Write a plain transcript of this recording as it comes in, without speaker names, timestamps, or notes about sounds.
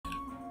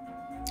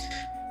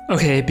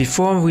Okay,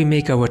 before we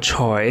make our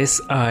choice,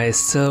 I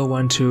still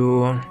want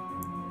to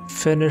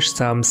finish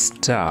some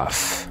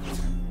stuff.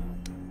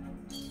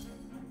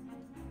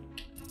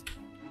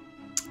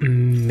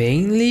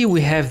 Mainly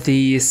we have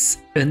these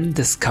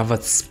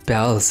undiscovered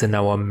spells in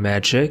our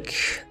magic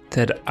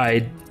that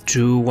I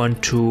do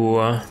want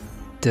to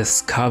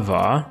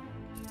discover.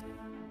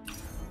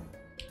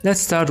 Let's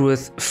start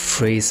with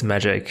Frey's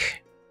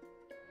magic.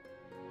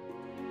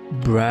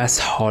 Brass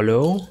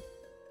Hollow.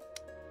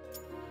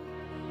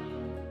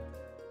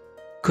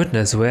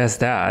 Goodness, where's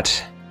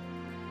that?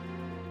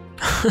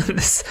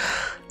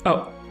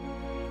 Oh.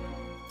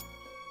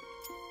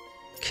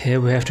 Okay,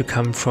 we have to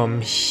come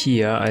from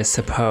here, I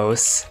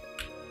suppose.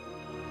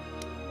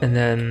 And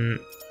then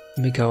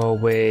make our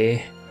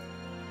way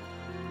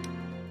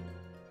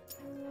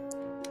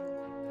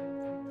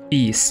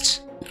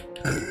east.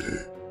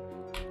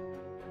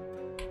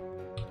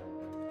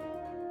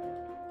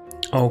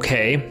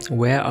 Okay,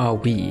 where are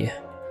we?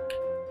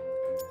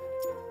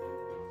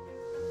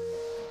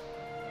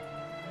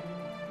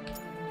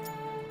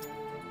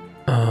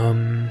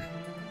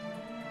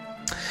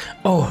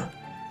 Oh,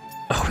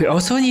 we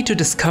also need to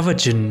discover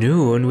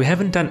Junoon. We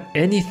haven't done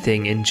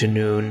anything in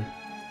Junoon.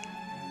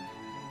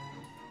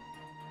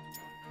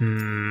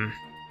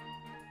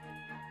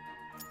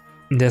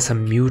 There's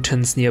some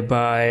mutants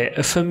nearby.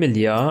 A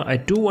familiar. I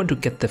do want to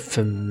get the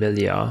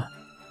familiar.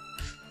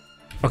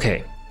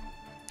 Okay.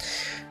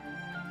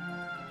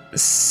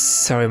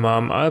 Sorry,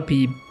 Mom. I'll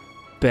be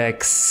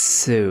back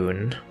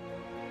soon.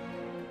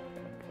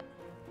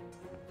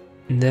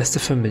 There's the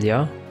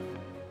familiar.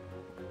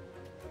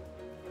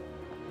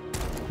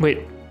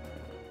 Wait.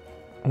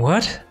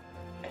 What?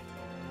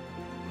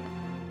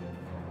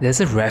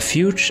 There's a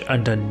refuge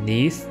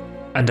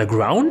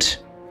underground?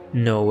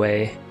 No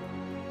way.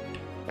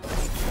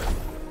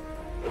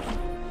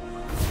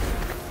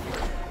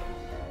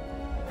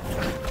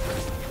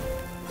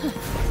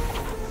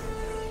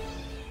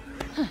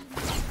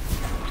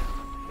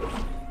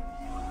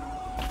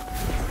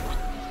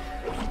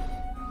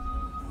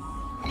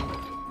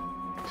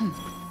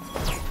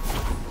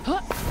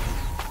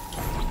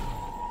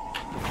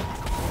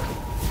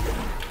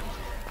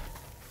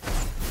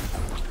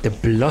 The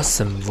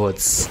Blossom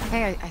Woods.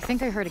 Hey, I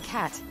think I heard a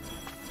cat.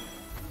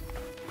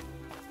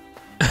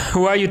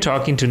 Who are you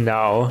talking to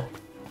now,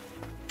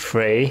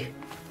 Frey?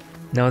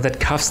 Now that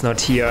Cuff's not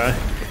here,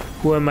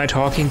 who am I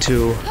talking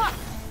to?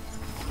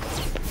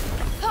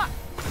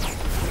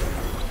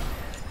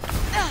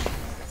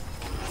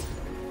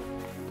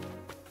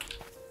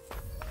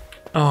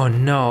 Oh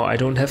no, I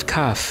don't have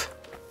Cuff.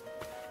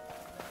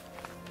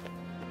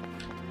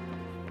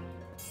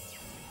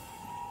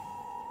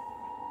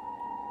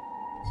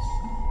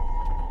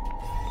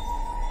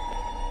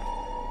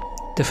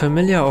 The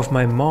familiar of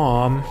my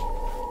mom.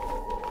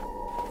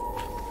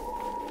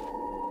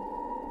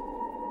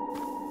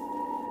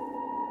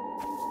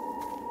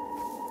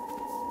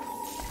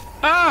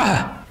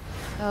 Ah!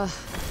 Ugh,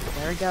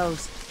 there it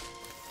goes.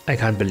 I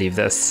can't believe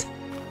this.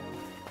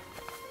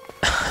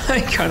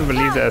 I can't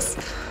believe this.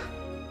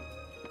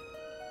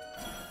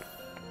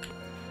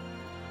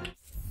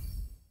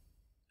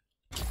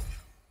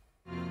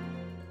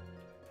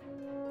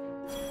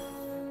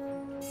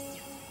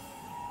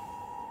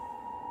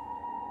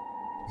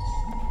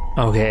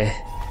 Okay,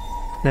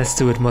 let's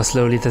do it more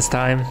slowly this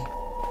time.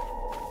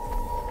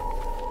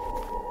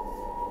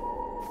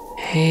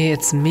 Hey,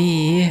 it's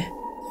me.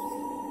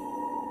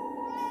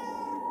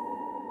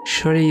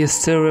 Surely you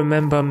still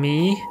remember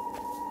me?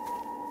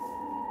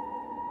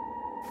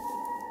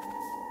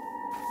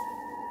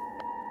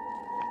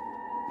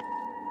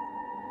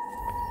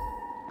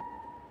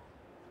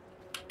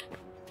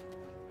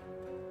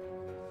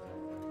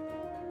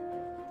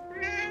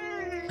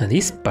 Are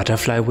these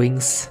butterfly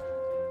wings?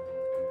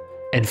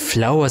 And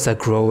flowers are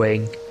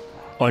growing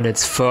on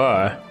its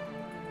fur.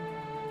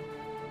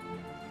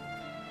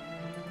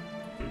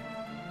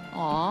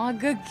 Aw,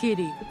 good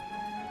kitty.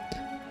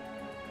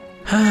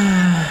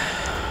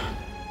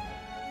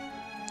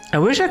 I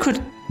wish I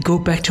could go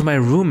back to my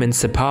room in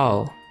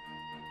Sepal.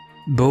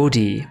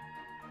 Bodhi.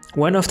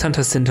 One of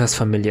Tanta Sinta's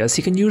familiars,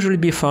 he can usually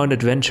be found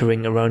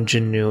adventuring around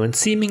Junoon,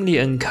 seemingly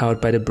uncowed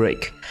by the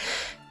break.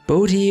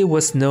 Bodhi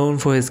was known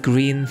for his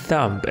green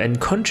thumb and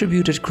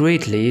contributed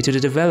greatly to the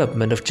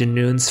development of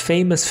Junoon's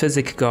famous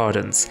physic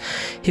gardens.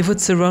 He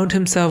would surround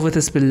himself with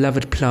his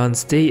beloved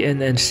plants day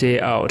in and day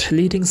out,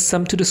 leading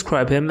some to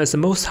describe him as the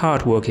most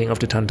hardworking of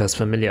the Tanta's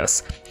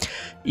familiars.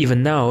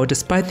 Even now,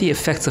 despite the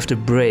effects of the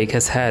break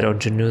has had on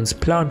Junoon's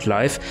plant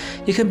life,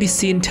 he can be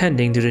seen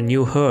tending to the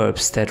new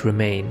herbs that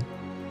remain.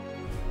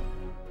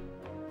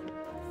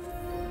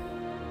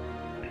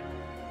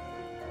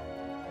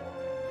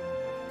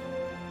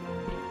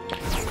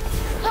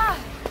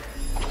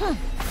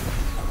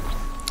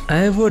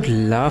 I would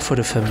love for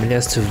the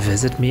familiars to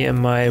visit me in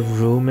my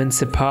room in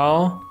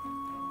Sepal,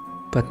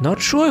 but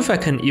not sure if I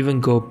can even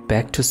go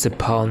back to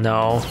Sepal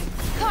now,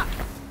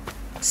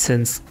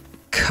 since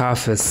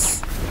Kaf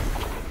is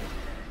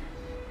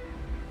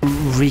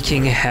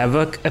wreaking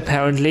havoc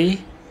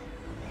apparently.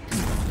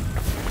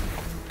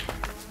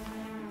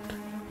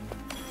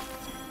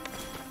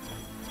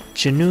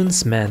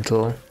 Janoon's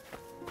mantle.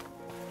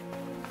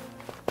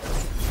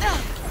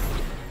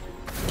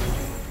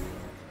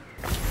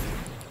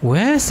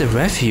 Where is the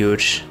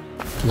refuge?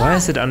 Why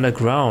is it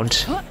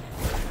underground?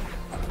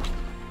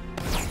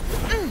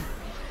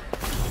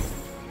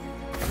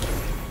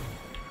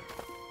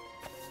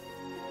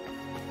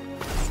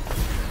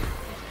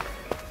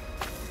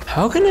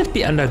 How can it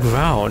be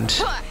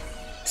underground?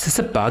 Is this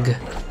a bug?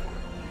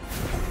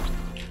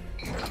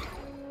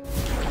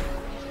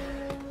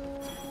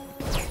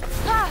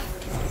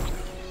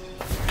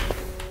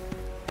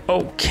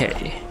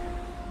 Okay.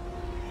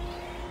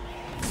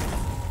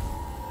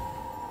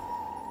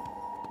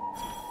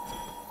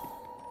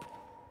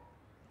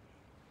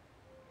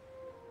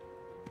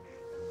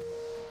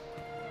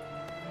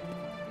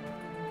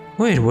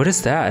 Wait, what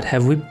is that?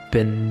 Have we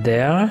been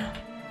there?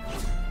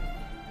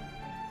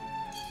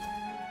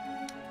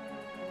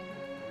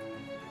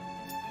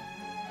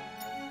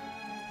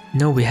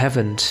 No, we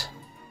haven't.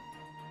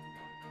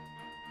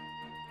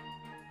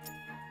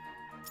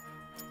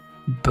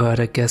 But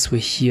I guess we're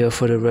here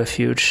for the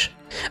refuge.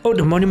 Oh,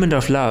 the Monument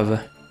of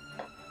Love.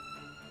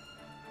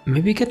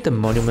 Maybe get the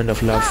Monument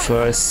of Love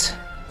first.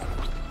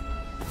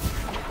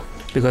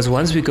 Because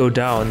once we go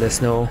down,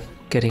 there's no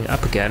getting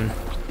up again.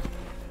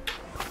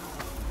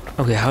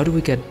 Okay, how do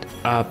we get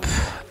up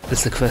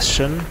is the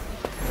question.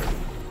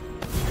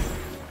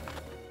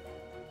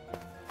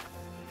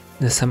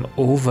 There's some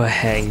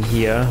overhang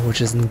here,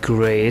 which isn't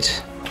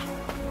great.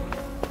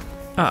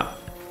 Ah.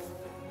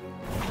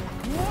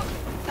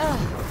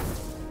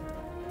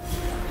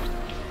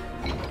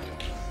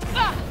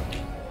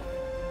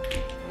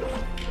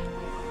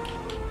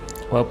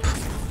 Whoop.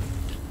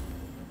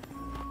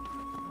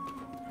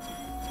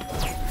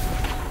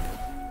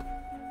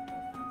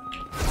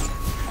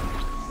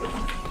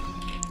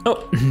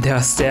 Oh, there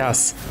are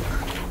stairs.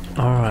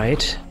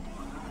 Alright.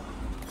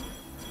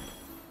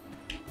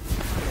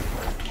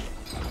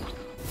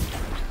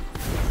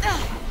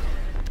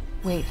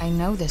 Wait, I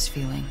know this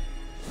feeling.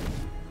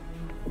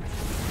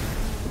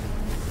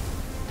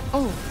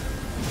 Oh.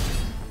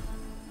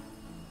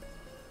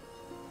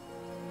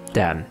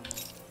 Damn.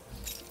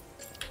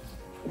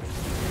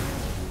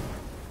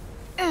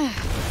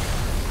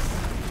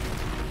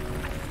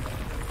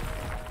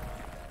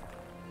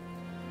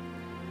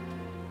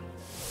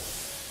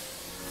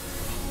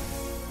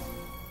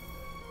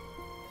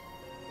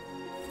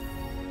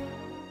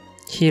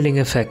 Healing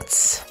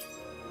effects.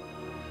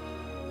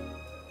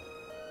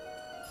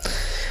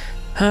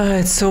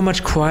 It's so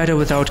much quieter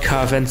without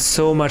Carve and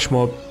so much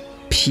more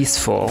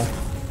peaceful.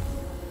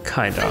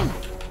 Kinda.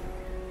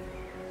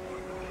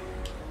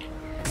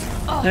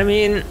 I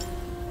mean,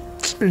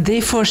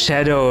 they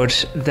foreshadowed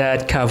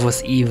that Carve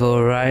was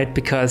evil, right?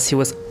 Because he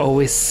was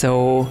always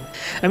so...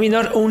 I mean,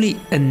 not only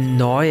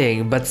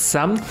annoying, but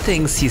some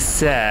things he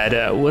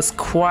said was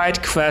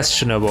quite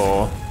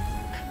questionable.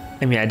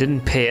 I mean, I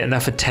didn't pay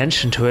enough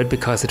attention to it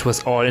because it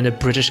was all in a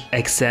British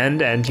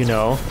accent and, you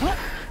know,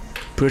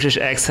 British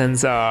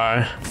accents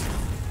are...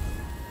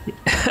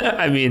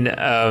 I mean,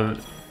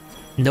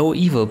 no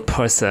evil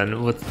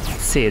person would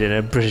say it in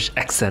a British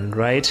accent,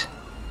 right?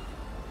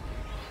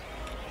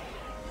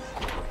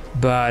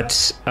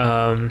 But,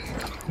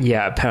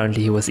 yeah,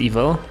 apparently he was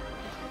evil.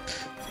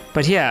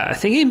 But yeah,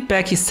 thinking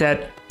back, he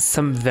said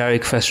some very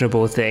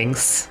questionable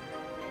things.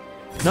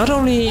 Not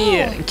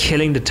only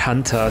killing the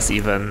Tantas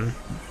even.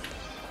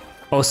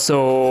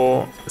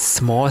 Also,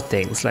 small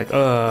things like,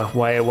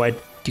 why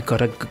you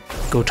gotta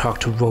go talk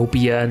to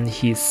Robian?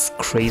 He's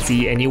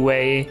crazy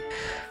anyway.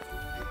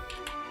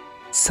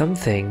 Some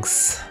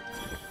things.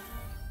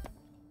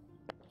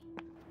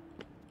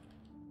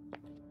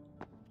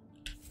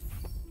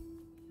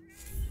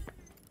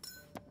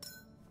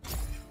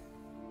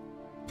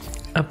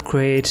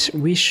 Upgrade.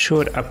 We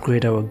should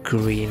upgrade our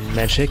green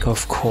magic,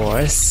 of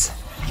course.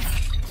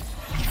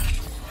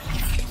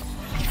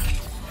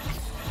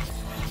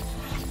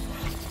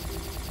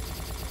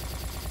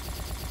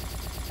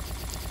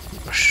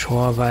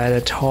 Shore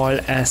Violet Hall,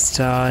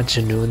 Esther,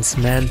 Janoon's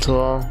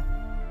Mantle.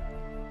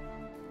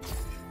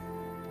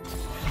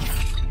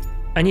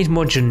 I need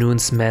more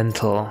Janoon's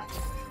Mantle.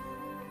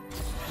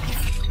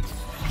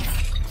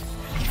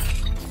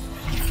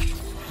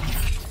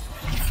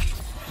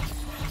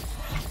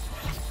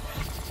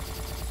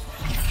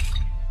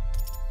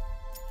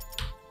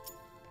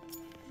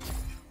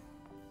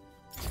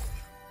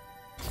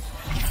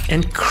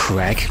 And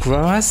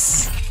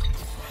Craggrass?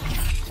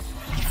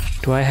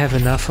 Do I have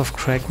enough of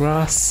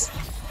Craggrass?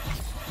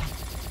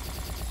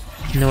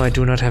 No, I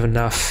do not have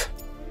enough.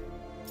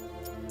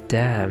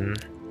 Damn.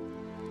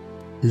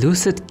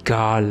 Lucid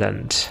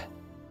Garland.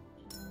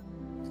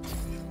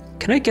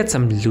 Can I get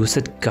some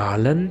Lucid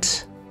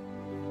Garland?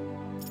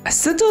 I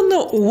still don't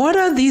know. What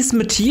are these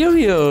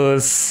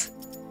materials?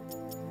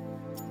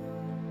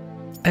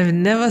 I've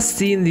never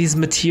seen these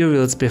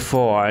materials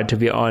before, to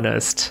be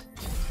honest.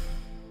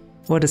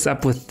 What is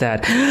up with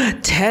that?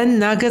 10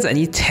 nuggets? I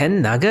need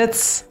 10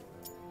 nuggets?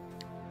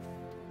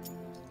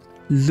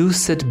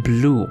 Lucid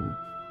Bloom.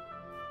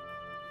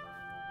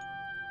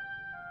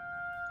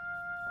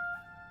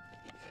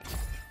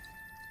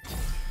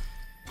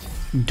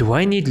 Do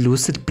I need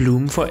Lucid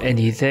Bloom for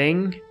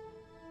anything?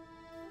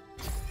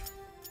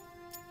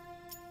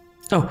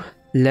 Oh,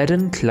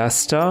 Leaden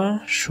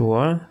Cluster,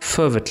 sure.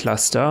 Fervid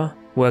Cluster,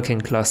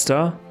 Working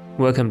Cluster,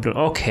 Working Bloom.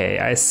 Okay,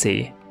 I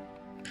see.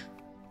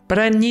 But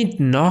I need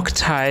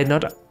Noctile,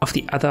 not of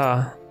the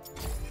other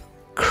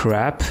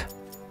crap.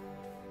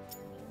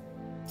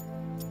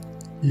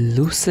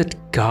 Lucid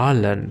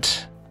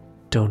Garland.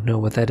 Don't know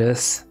what that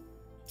is.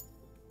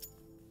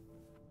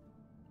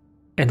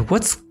 And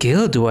what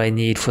skill do I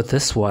need for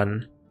this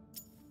one?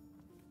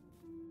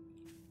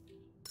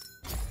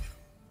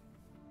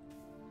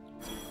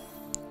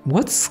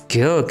 What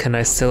skill can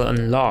I still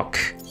unlock?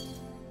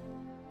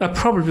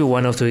 Probably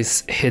one of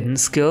those hidden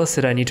skills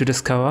that I need to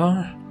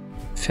discover.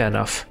 Fair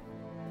enough.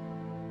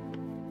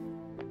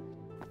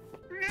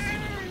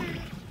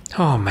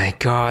 Oh my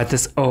god,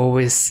 this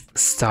always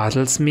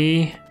startles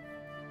me.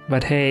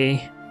 But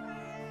hey.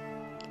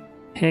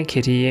 Hey,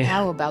 kitty.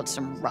 How about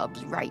some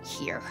rubs right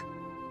here?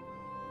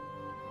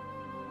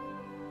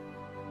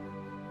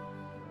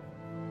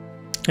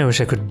 I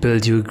wish I could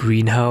build you a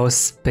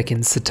greenhouse back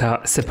in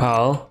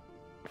Sepal.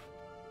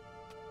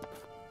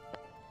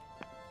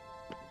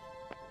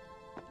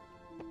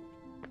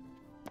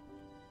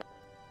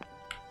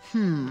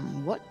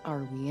 What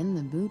are we in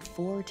the mood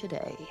for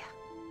today?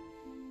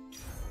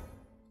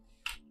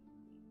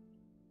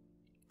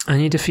 I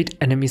need to defeat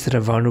enemies that are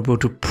vulnerable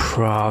to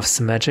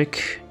Prav's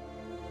magic.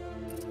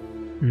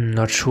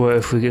 Not sure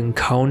if we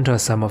encounter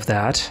some of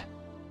that.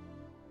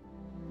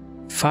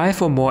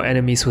 5 or more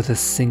enemies with a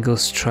single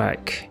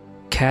strike.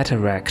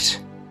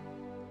 Cataract.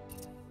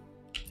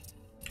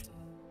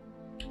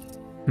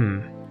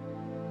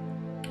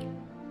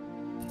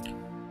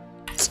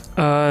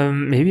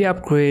 Maybe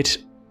upgrade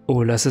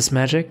Olas's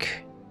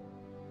magic.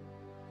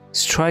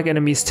 Strike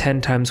enemies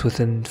 10 times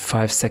within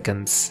 5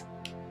 seconds.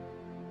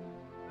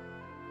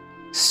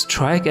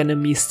 Strike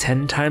enemies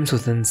 10 times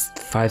within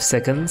 5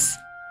 seconds.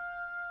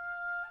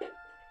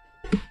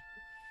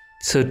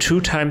 So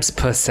 2 times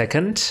per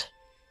second.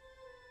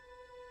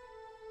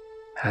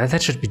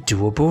 That should be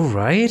doable,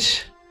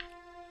 right?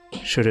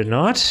 Should it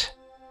not?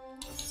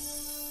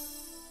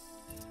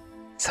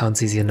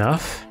 Sounds easy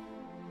enough.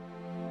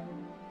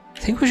 I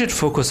think we should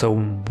focus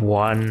on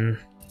one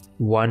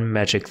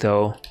magic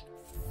though.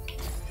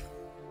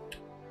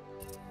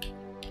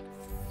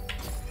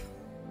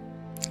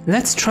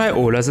 Let's try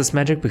Olas's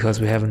magic because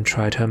we haven't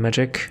tried her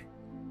magic.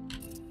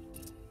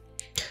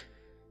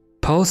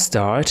 Pulse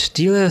Dart.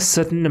 Deal a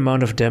certain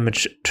amount of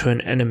damage to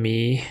an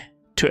enemy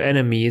to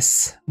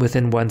enemies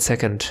within 1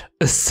 second.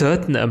 A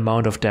certain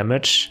amount of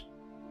damage?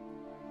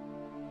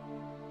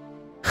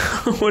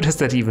 What does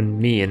that even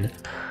mean?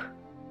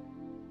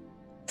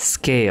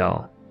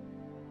 Scale.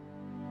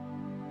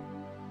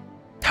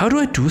 How do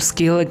I do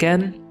scale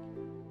again?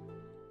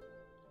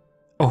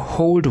 Oh,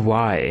 hold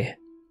Y.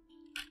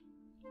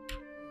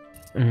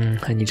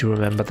 I need to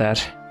remember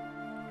that.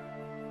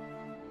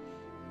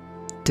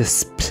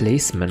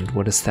 Displacement,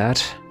 what is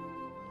that?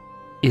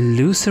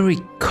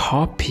 Illusory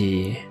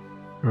copy.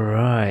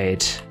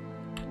 Right.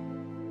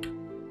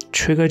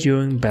 Trigger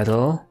during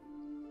battle.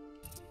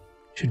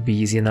 Should be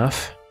easy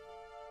enough.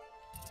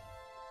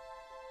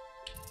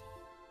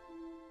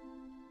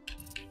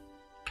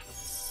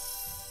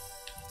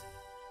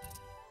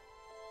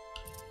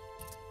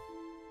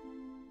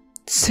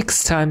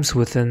 Six times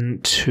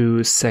within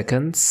 2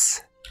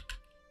 seconds.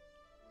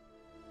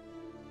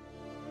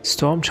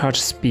 Storm Charge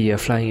Spear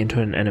flying into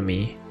an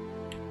enemy.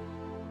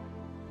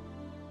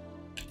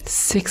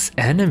 6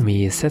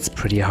 enemies, that's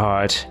pretty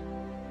hard.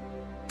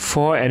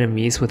 4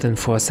 enemies within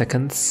 4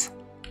 seconds.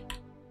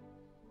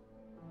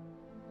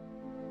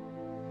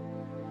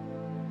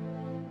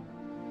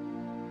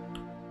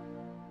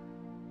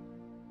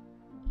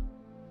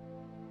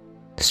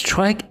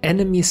 Strike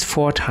enemies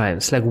 4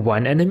 times, like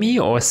 1 enemy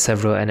or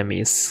several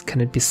enemies?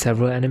 Can it be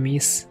several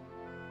enemies?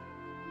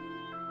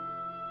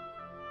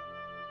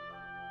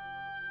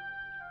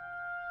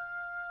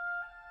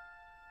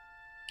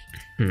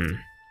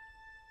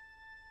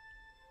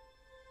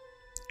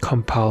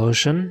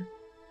 Compulsion.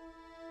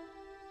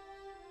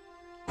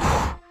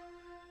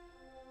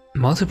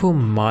 Multiple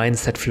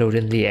mines that float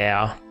in the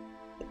air.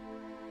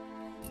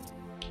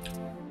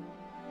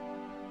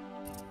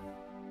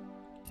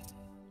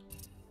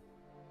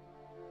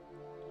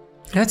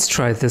 Let's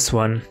try this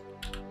one.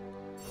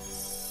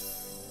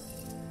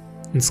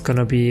 It's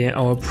gonna be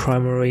our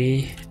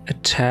primary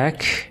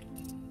attack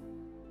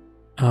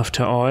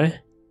after all.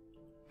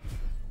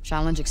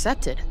 Challenge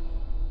accepted.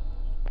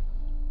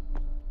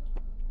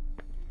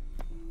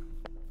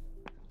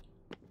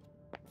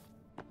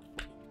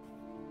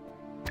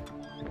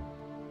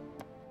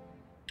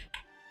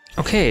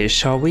 Okay,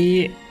 shall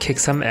we kick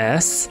some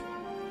ass?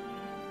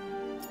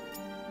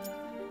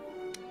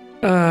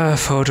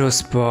 Photo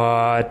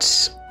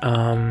spot.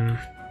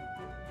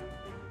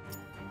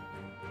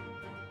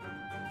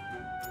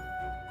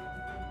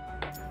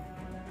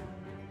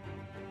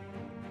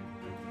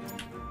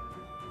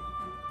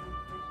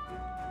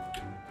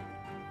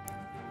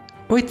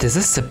 Wait, this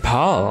is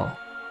Sepal.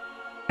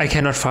 I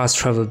cannot fast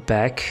travel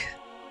back.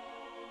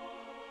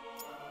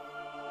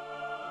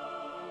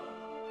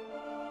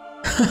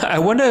 I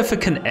wonder if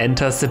it can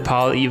enter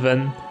Sepal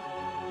even.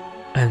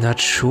 I'm not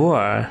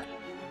sure.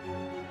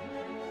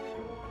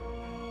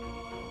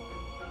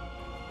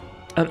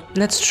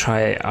 Let's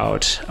try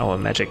out our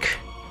magic.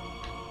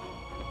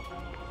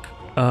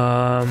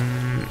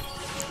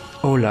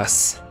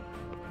 Olas.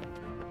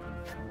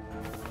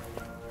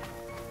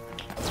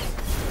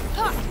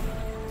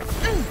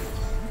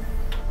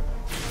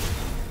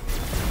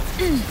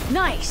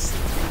 Nice.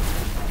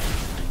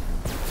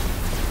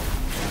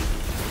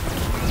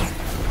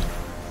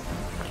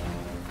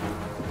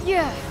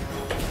 Yeah.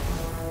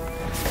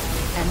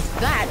 And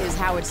that is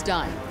how it's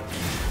done.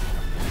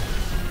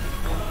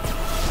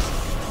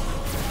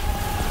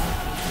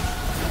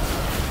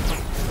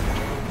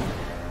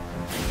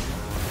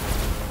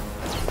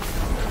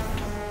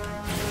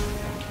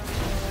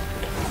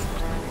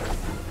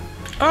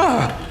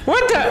 Oh,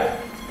 what the?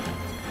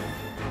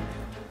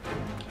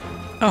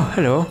 Oh,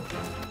 hello.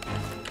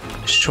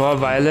 Sure,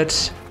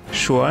 Violet.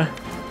 Sure.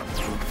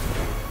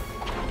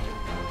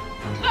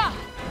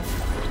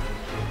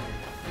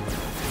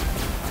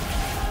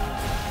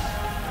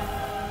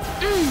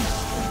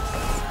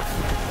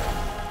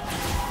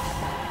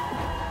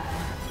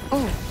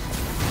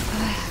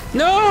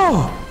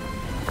 No!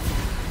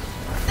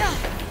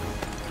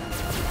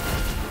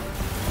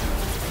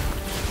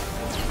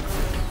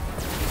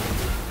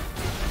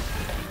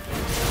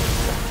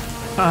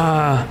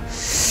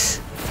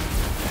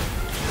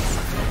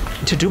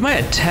 To do my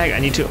attack, I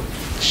need to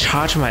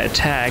charge my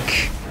attack,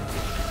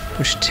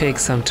 which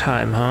takes some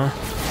time, huh?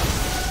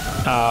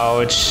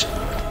 Ouch.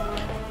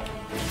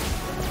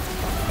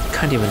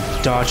 Can't even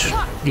dodge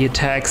the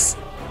attacks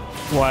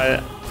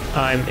while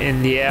I'm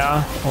in the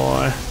air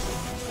or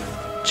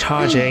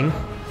charging.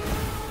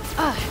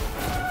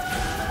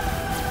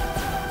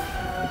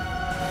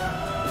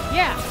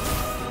 Yeah.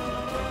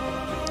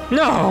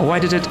 No, why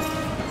did it?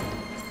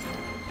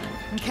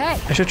 Okay.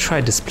 I should try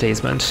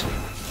displacement.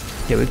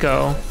 Here we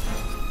go.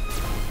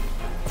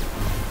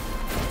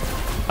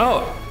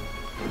 Oh,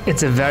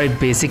 it's a very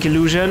basic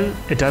illusion.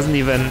 It doesn't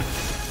even...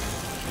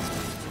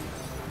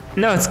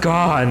 No, it's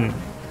gone.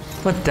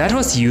 But that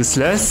was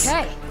useless.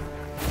 Okay.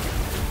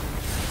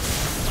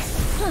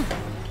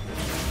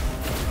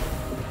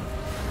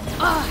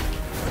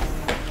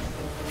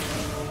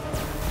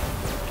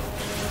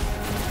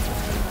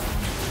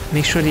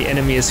 Make sure the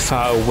enemy is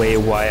far away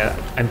while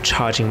I'm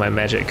charging my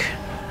magic.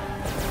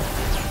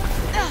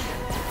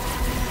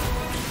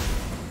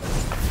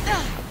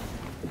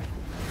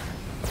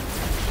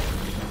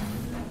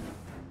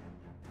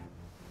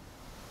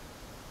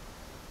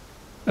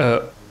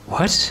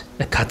 What?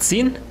 A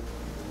cutscene?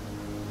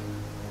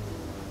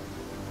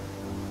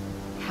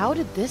 How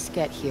did this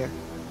get here?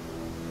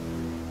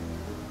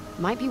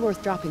 Might be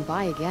worth dropping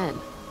by again.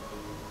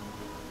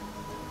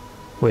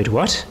 Wait,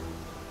 what?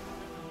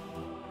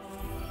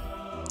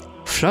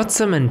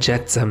 Flotsam and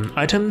jetsam,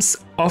 items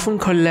often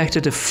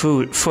collected at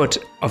the foot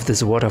of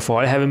this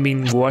waterfall, having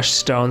been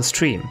washed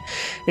downstream.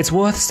 It's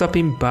worth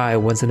stopping by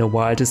once in a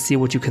while to see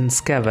what you can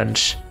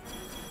scavenge.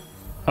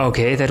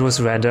 Okay, that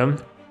was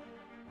random.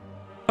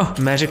 Oh,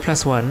 magic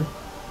 +1.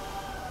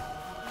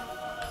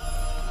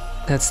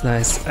 That's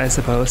nice, I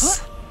suppose.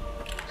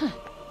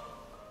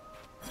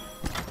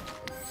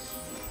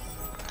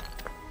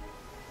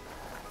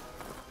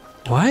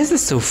 Why is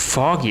this so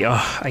foggy? Oh,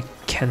 I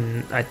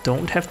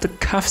don't have the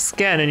cuff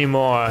scan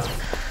anymore.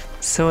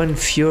 So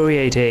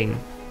infuriating.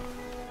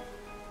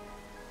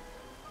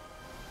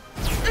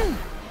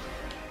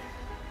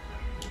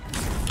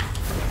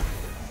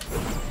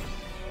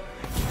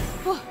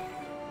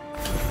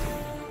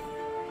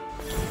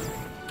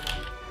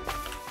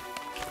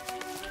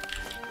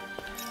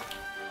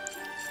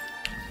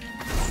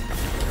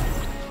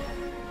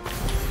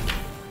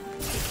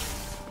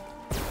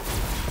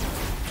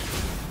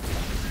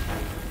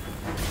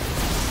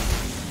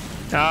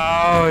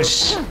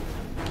 Ouch!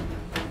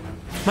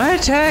 My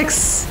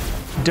attacks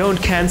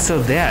don't cancel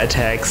their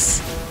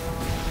attacks.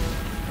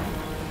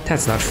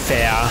 That's not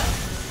fair.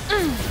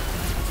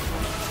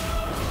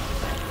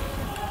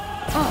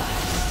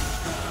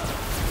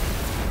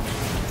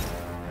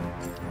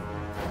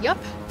 Yup.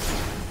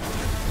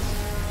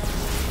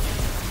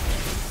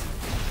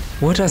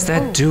 What does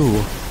that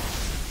do?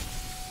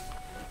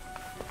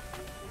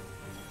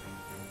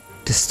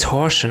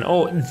 Distortion.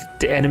 Oh,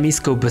 the enemies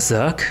go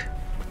berserk?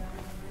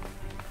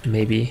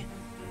 Maybe.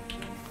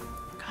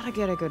 Gotta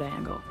get a good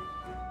angle.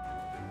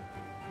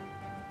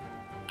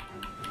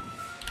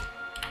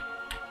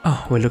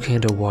 Oh, we're looking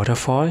at a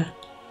waterfall?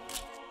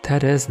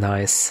 That is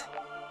nice.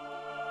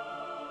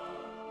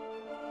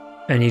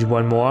 I need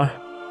one more.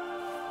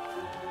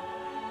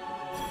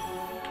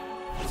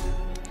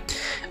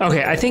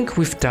 Okay, I think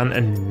we've done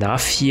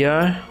enough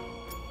here.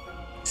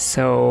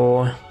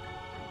 So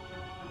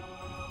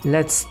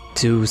let's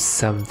do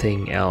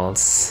something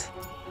else.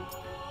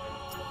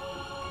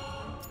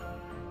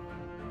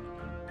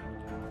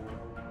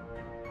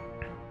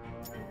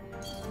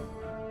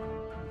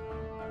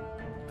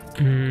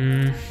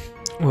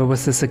 Where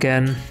was this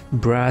again?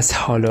 Brass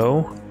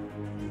Hollow.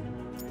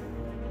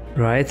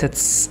 Right,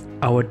 that's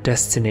our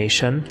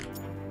destination.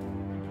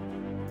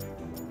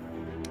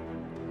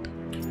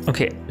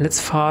 Okay, let's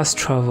fast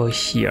travel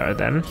here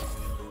then.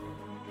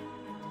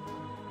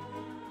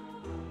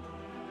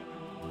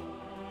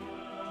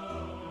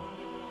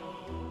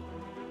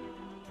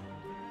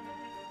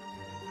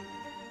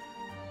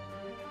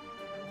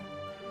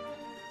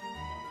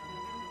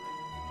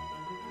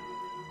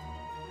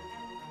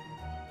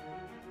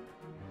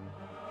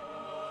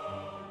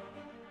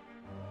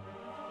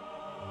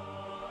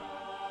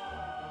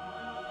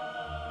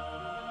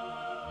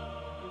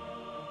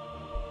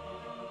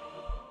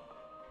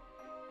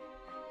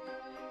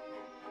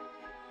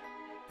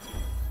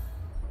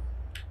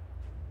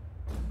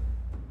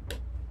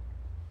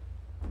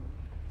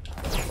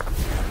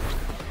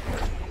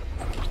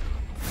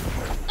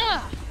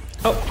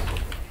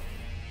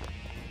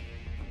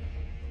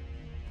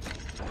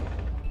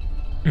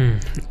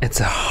 It's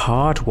a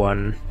hard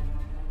one.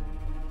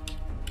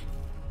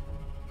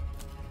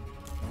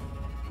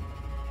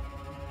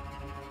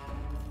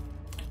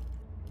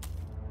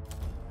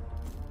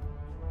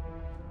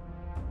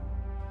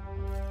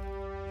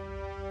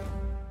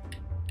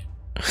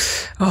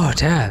 Oh,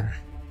 damn.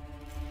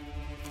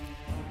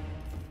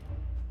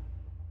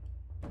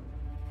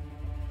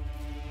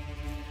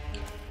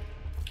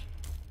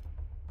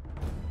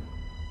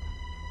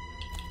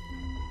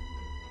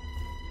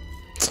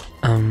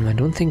 I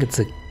don't think it's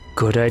a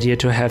good idea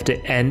to have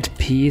the end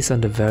piece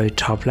on the very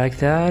top like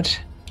that.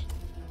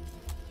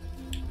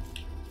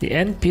 The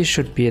end piece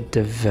should be at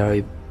the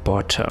very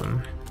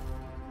bottom.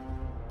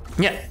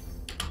 Yeah.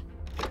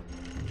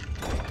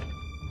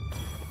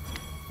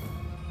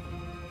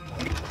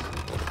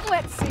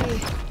 Let's see.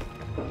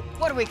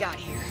 What do we got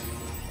here?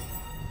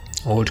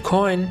 Old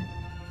coin.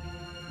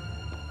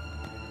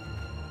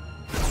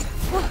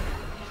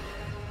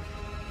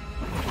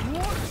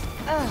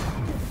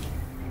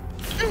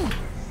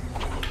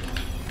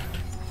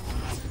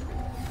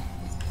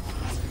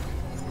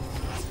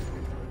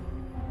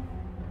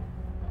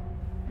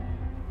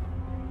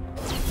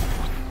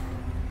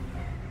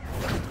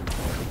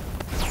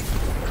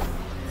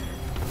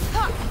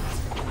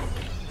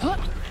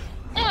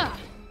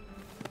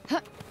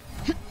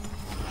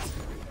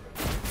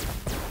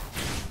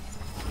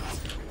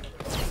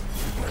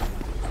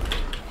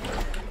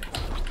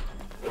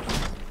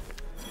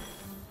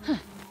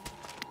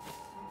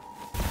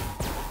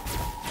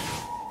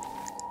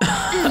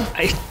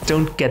 I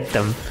don't get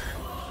them.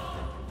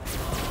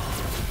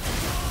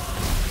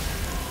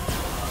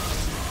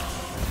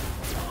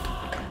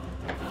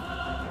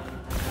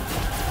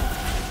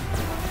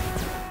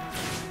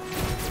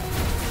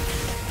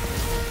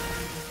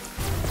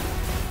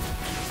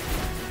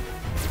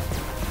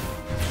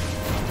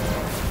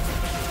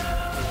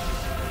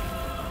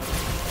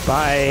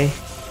 Bye.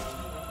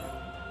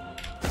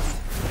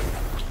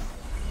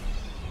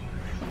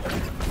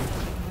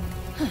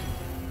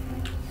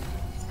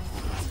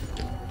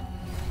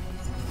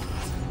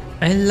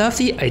 I love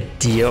the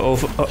idea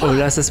of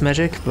Olas's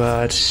magic,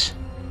 but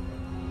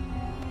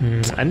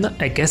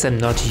I guess I'm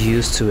not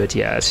used to it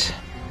yet.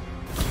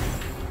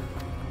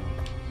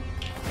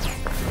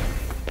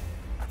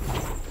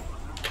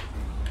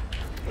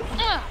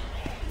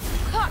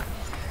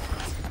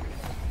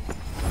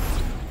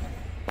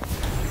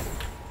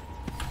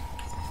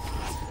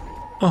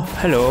 Oh,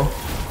 hello.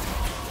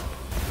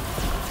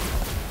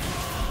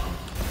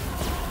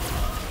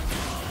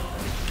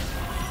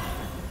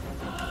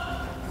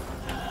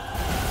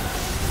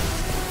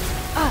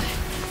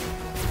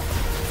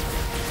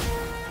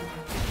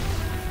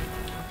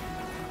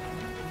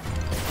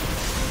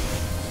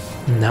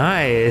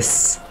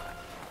 Nice.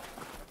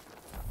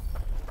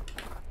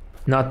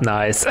 Not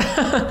nice.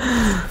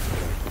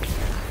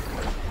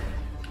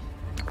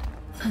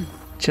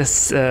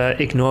 Just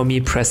ignore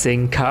me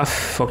pressing cuff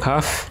for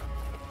cuff.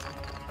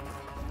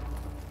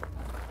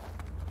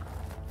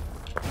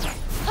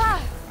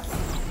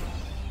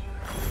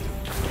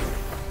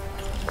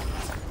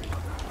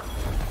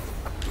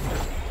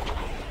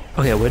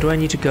 Okay, where do I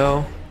need to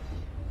go?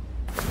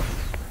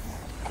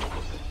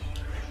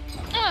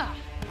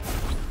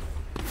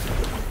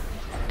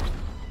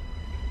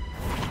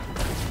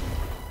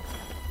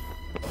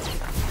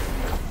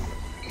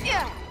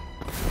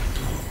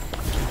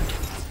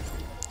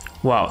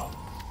 Wow,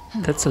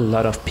 that's a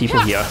lot of people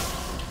here.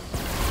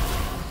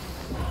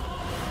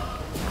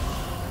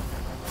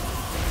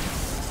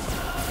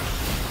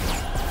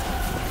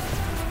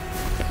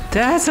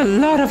 That's a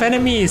lot of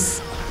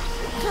enemies!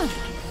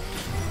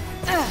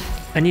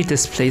 I need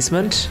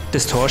displacement,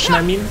 distortion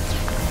I mean.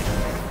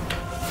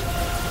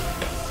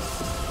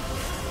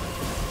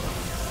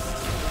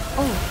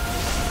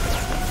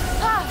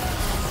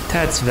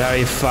 That's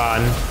very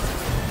fun.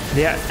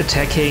 They're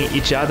attacking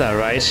each other,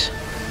 right?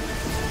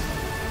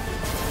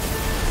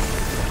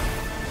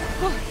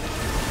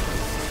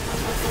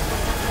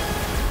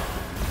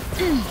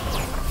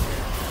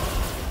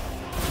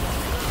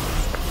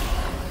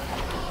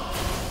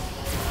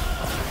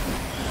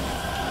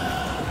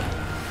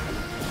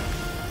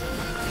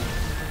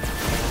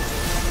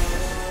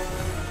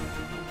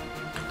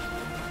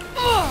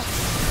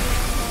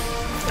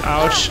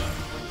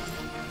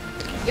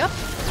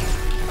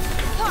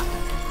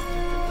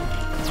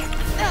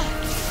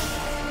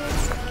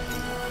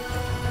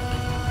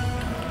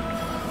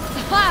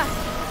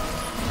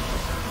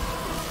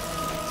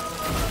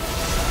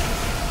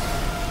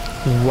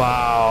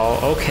 Wow,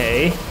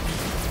 okay.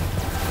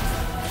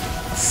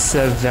 It's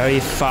a very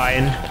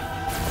fine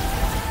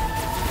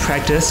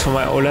practice for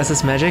my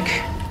Olas's magic.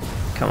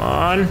 Come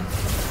on.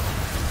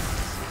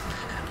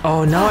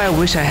 Oh, now I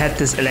wish I had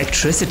this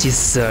electricity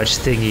surge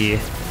thingy.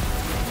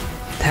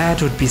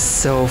 That would be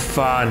so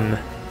fun.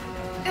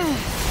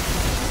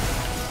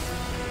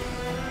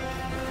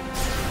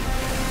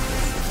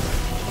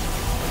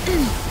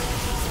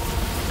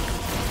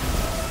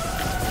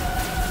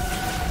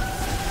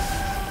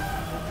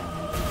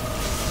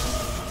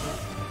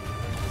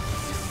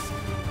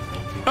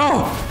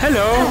 Oh,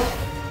 hello.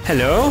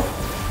 Hello.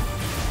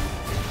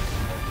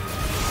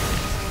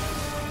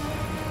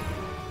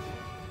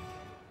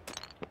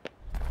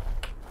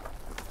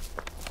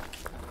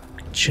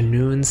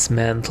 Junoon's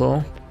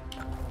mantle.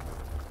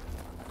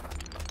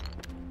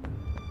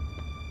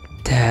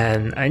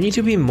 Then I need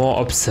to be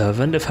more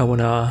observant if I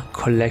wanna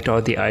collect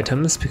all the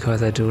items,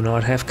 because I do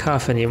not have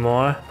Cuff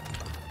anymore.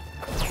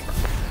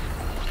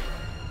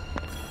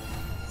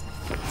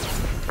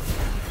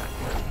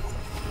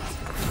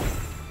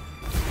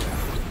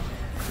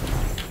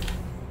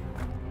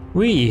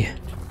 Wee.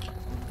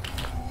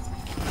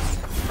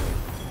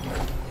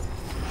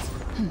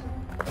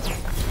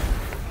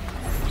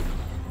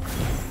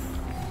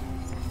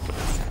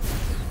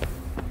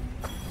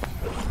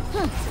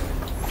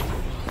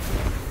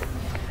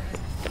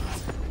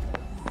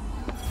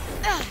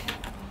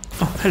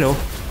 Oh, hello.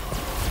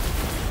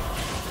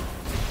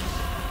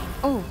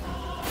 Oh.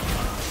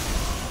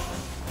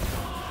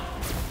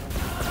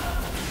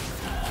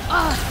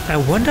 I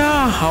wonder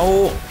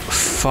how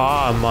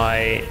far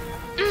my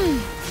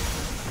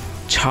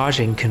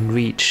charging can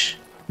reach.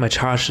 My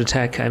charged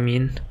attack, I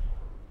mean.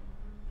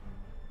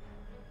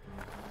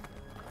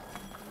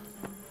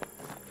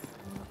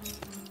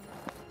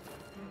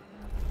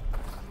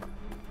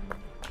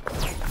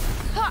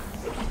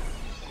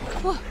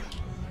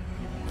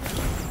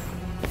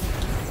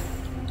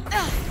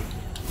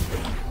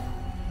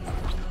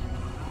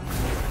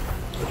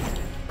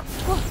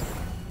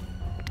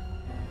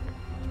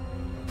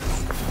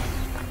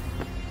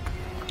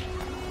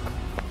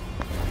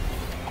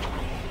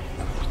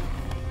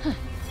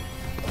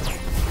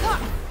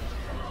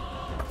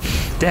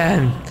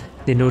 Damn,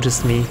 they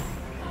noticed me.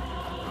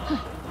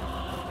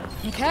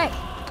 Okay.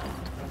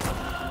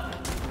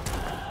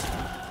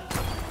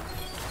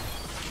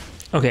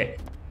 Okay.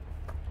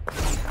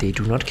 They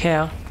do not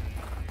care.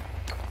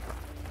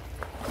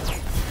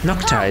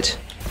 Noctide.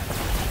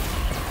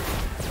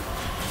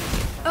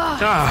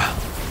 Ah.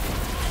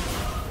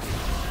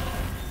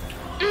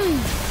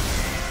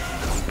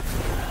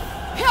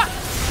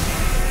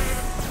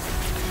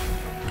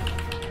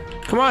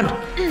 Come on.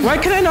 Why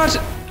can I not?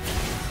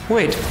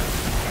 Wait.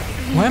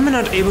 Why am I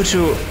not able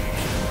to?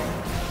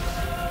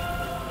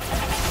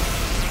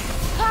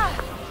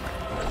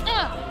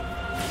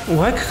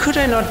 Why could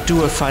I not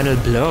do a final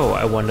blow,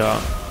 I wonder?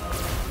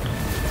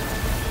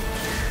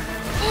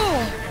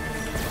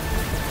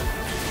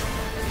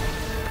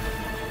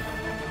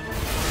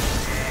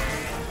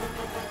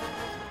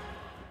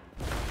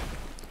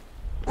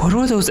 What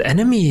were those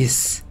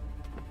enemies?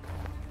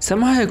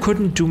 Somehow I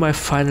couldn't do my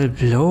final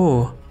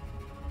blow.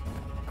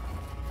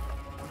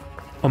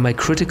 Or my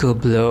critical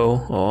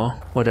blow, or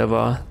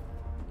whatever.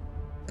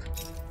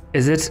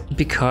 Is it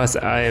because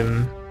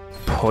I'm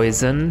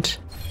poisoned?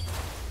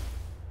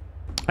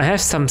 I have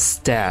some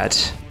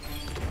stat.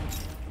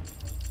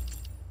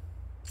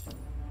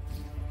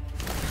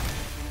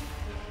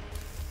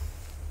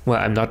 Well,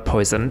 I'm not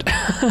poisoned.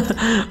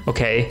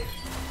 Okay.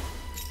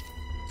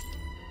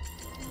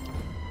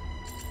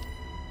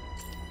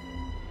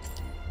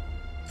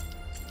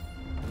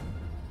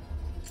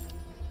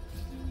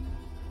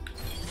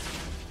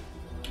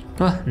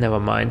 Well, never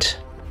mind.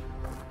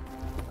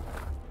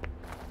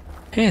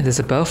 Hey, there's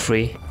a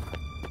belfry.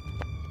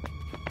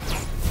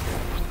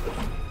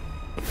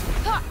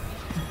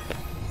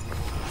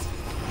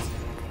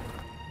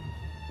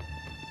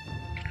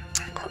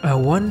 I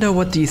wonder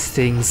what these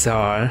things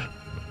are.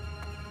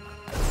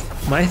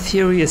 My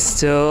theory is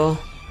still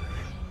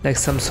like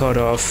some sort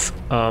of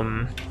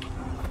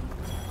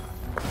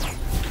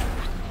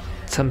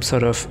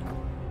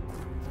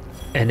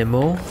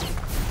animal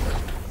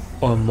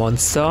or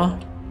monster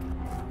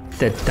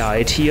that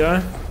died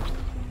here.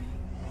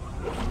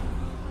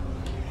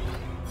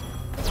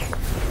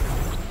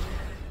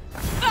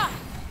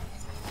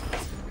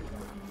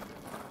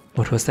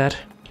 What was that?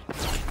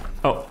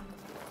 Oh.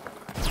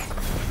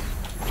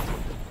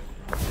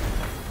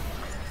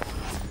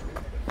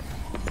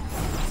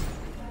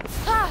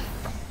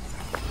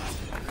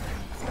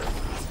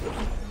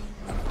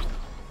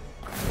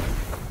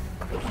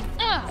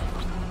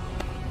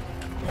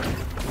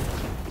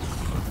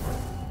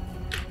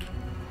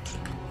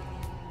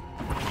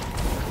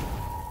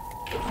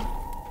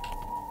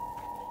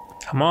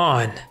 Come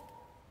on.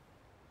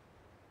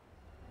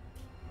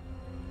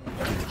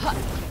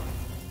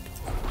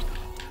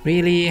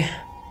 Really?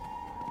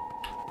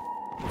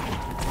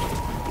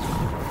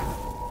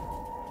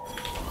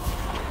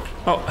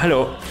 Oh,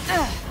 hello.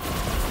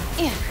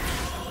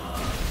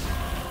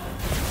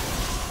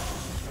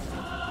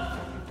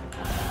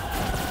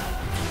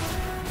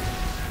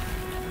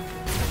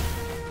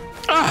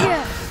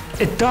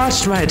 It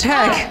dodged my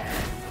attack!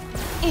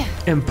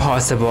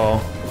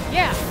 Impossible.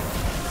 Yeah.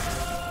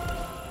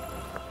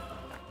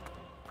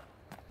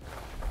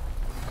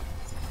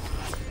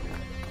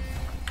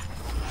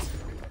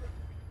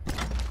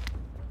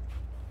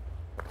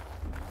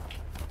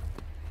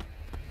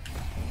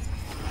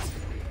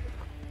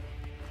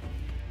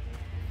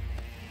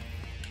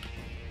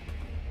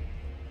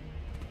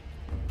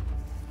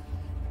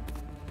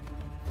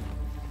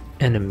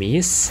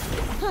 Enemies?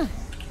 Huh.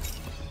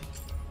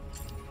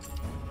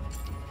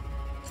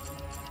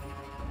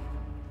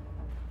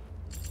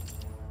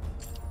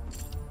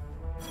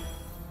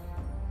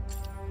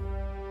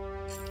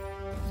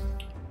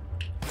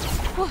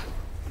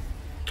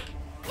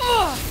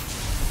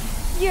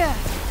 Yeah.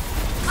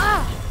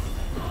 Ah.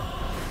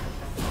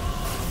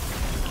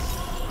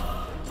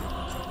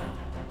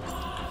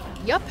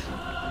 Yup.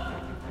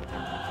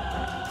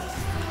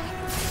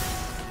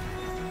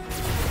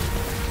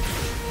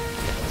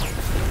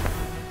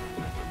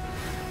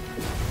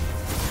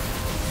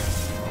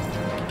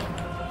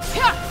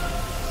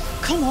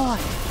 Come on.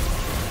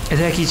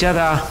 Attack each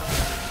other.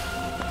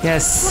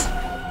 Yes.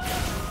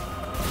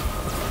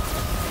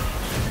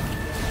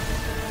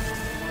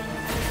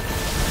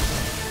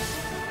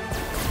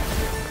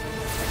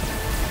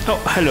 Oh,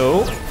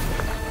 hello.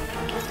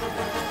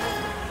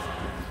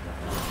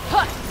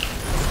 Huh.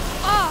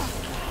 Ah.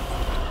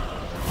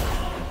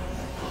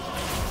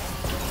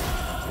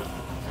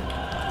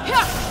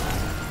 Yeah.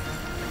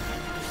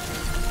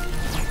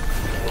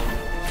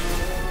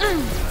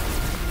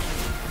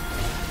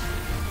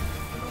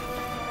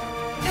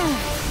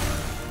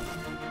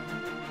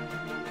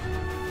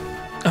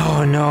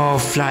 Oh no,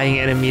 flying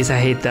enemies, I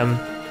hate them.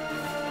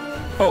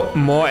 Oh,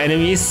 more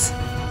enemies.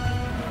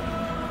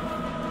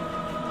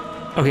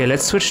 Okay,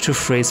 let's switch to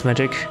Frey's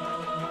magic.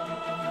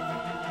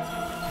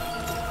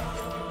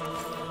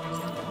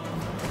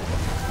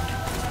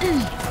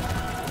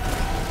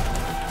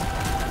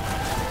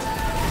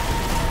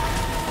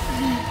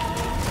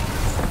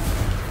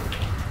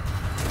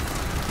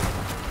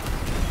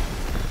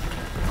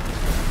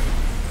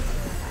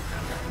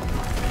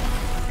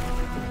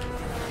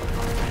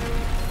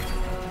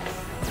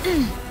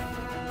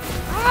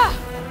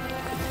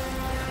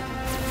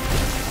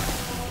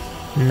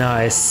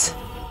 Nice.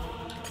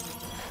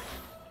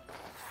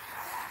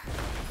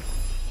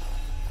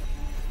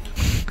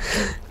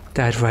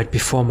 Died right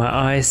before my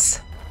eyes.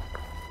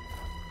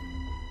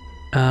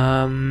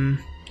 I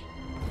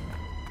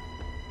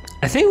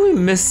think we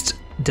missed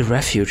the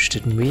refuge,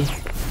 didn't we?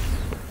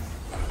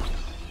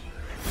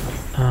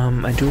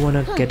 I do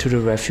want to get to the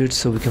refuge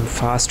so we can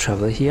fast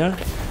travel here.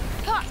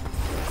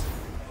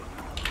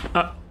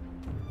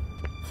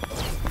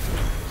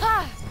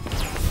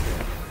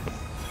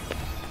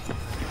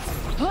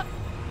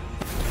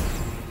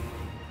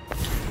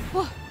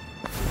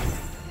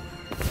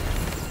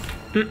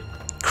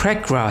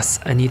 Crack grass,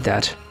 I need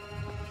that.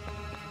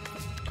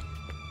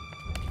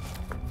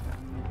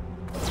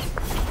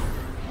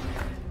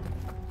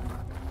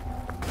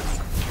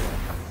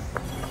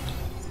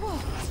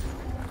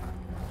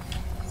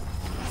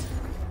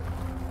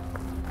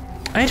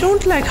 I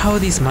don't like how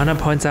these mana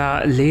points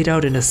are laid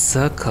out in a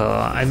circle.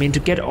 I mean,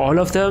 to get all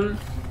of them,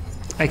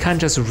 I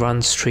can't just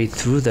run straight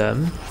through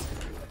them.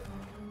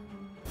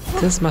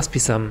 This must be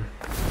some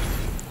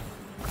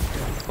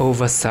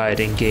oversight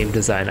in game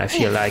design, I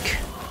feel like.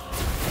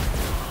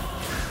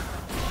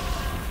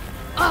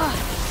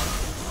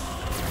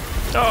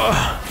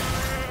 Oh.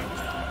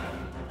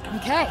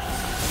 Okay.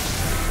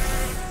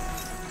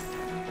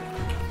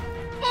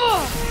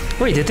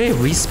 Wait, did they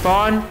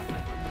respawn?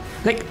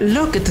 Like,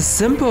 look at the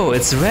symbol,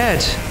 it's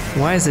red.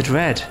 Why is it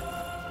red?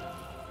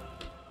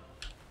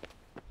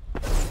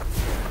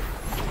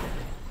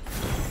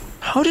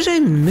 How did I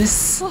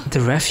miss the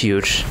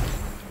refuge?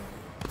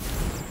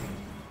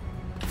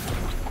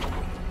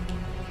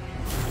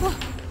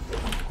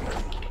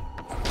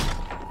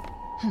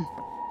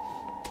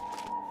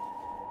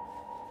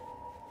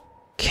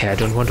 Okay, I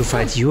don't want to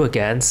fight you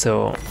again,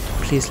 so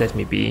please let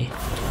me be.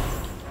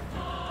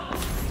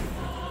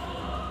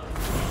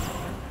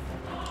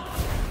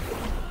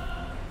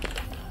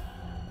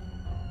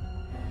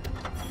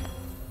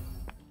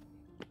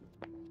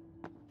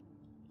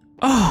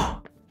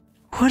 Oh,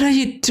 what are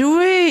you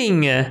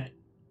doing?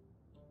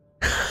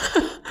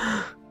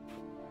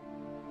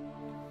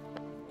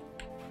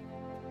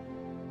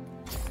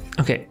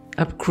 Okay,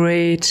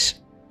 upgrade.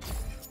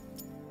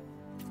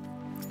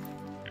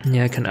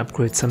 Yeah, I can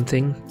upgrade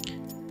something.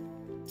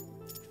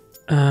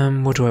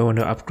 What do I want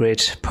to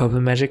upgrade?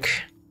 Purple magic.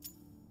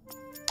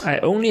 I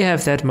only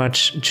have that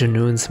much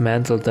Junoon's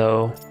mantle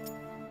though.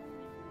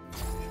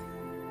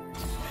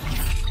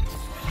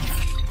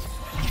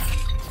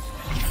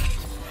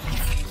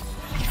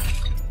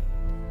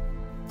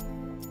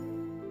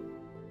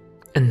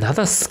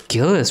 Another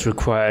skill is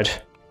required.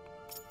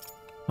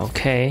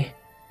 Okay.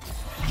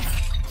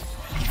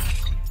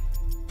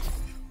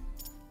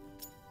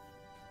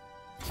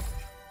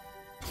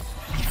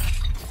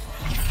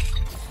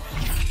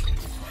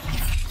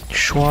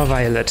 Shore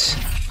Violet.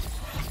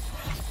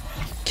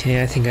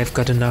 Okay, I think I've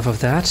got enough of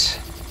that.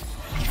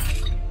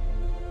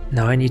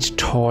 Now I need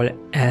tall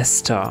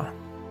aster.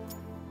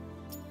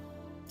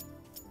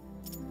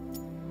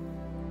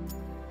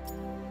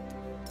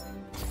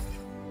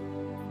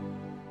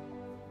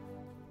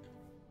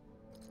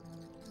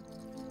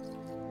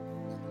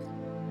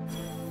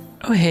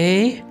 Oh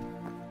hey!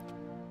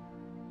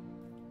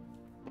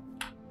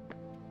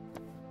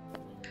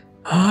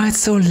 Oh, it's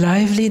so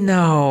lively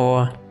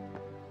now!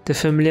 The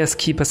familiars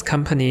keep us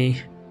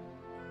company.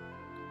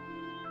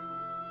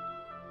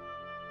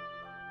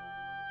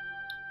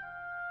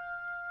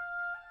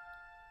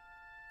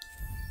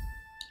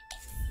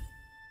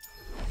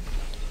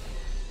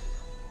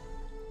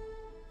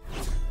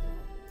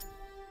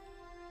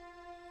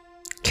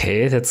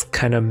 Okay, that's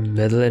kind of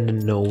middle in the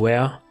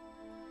nowhere.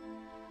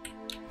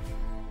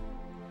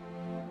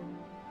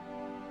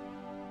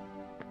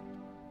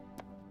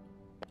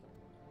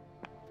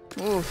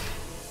 Oof.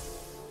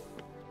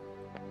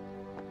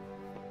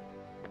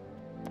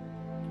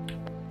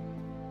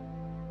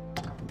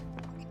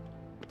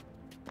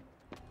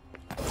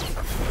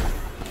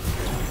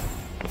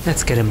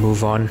 Let's get a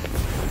move on,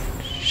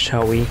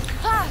 shall we?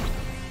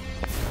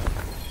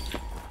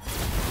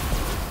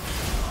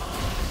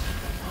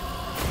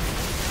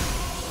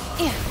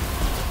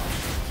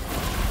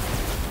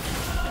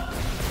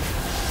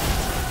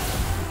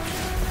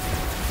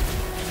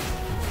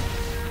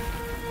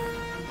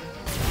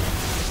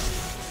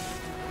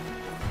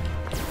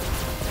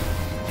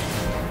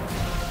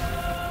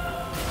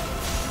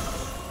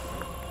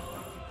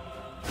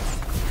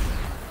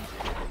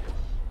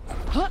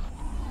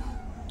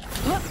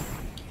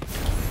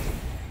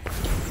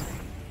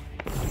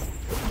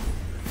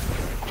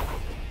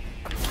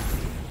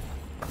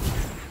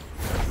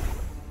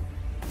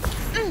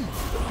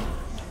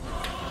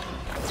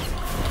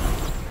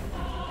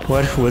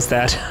 What was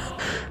that?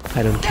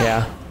 I don't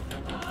care.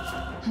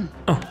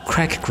 Oh,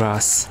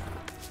 crackgrass.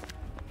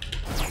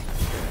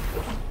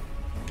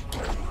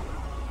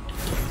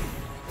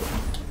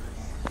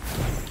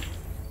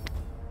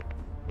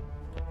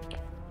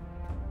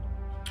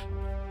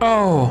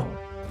 Oh!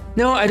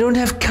 No, I don't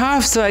have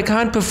calf, so I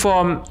can't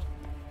perform...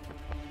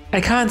 I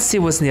can't see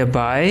what's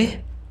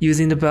nearby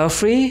using the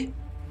belfry.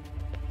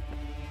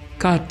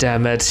 God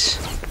damn it.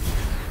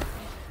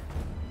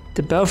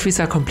 The belfries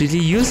are completely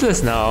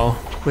useless now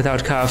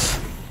without cuff.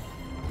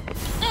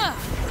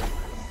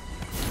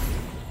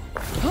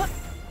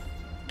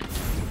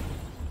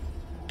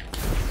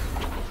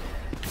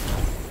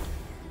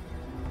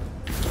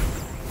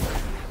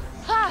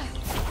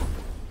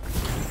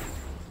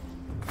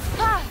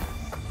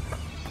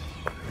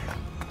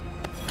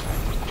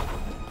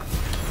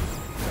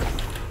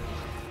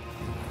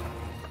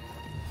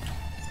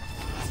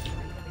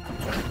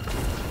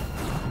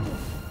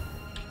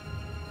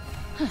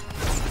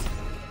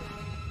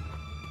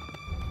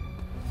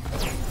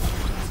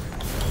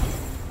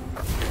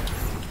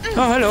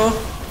 Oh, hello.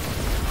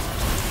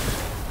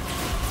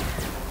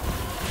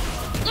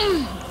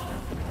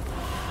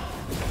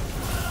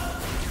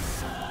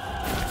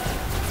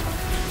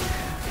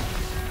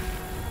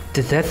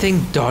 Did that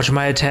thing dodge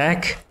my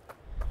attack?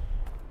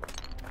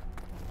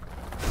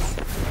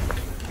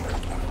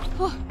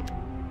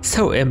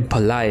 So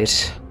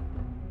impolite.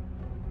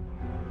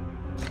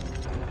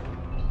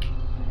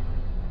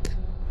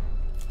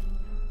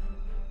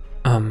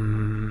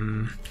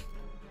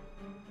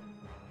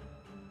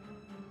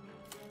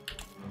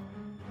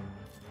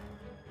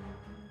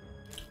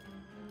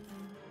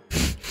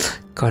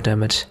 God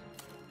damn it.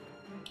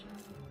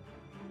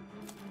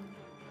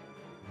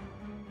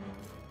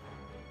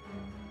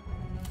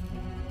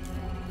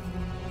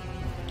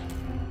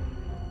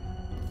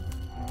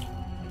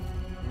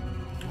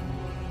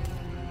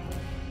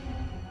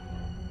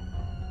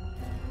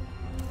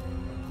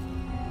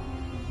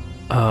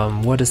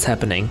 What is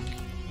happening?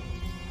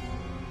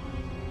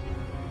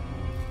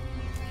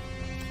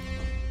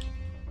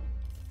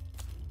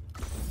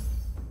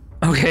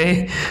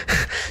 Okay,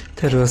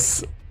 that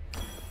was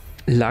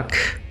luck.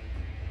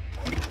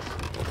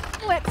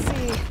 Let's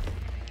see.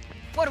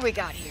 What do we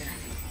got here?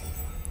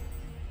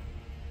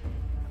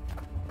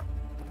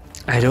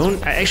 I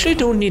actually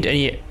don't need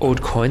any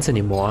old coins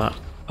anymore. I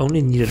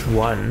only needed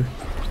one.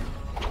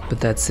 But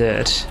that's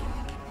it.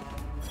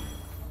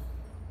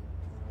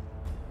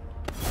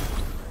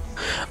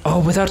 Oh,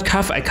 without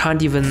cuff I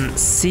can't even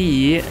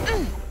see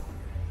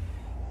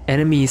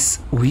enemies'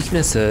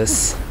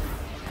 weaknesses.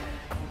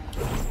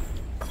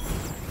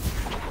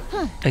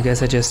 I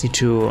guess I just need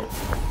to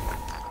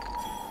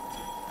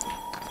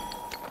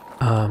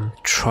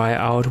try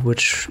out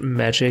which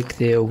magic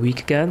they are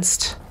weak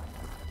against.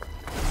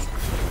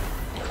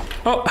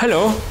 Oh,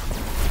 hello!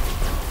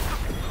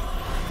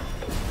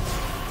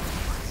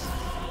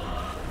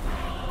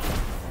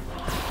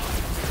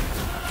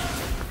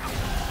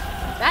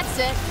 That's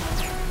it.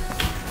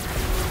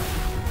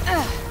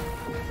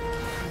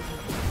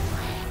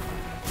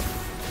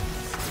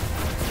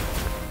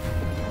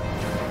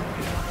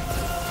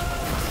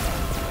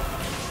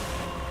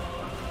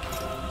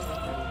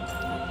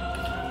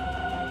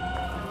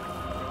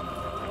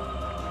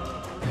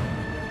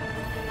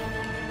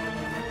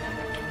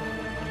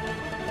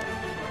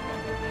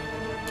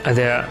 Are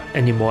there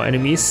any more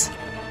enemies?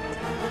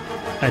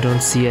 I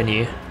don't see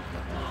any.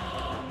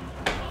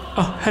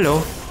 Oh,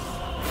 hello.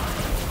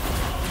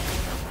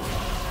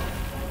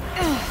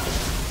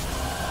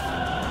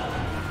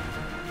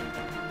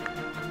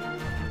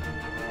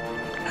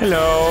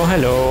 Hello,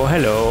 hello,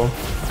 hello.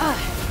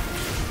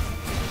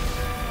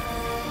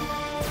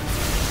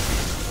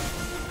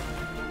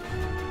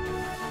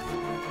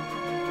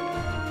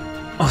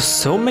 Oh,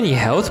 so many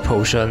health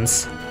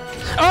potions.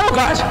 Oh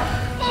god!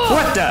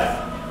 What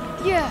the?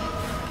 Yeah.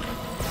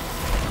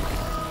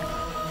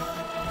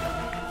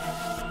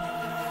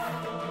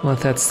 Well,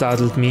 that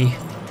startled me.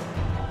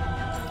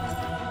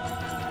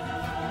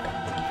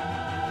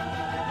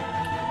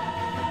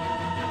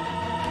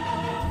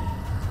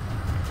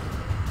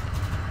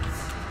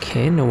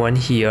 Okay, no one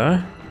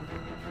here.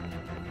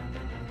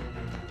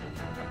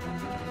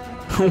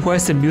 Why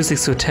is the music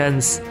so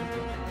tense?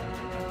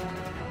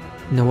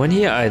 No one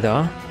here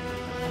either.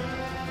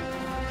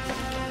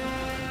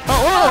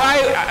 Oh,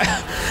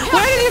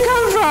 where did you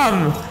come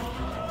from?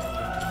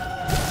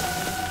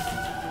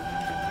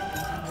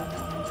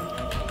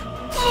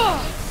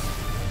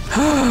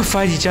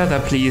 Fight each other,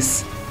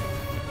 please.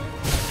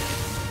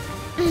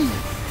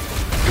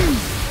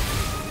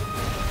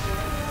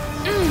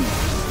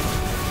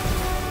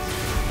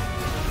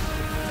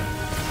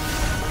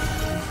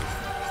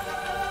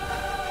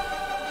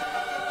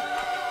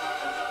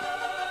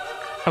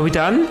 Are we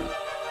done?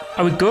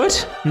 Are we good?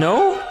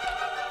 No?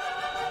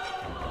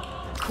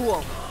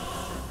 Cool.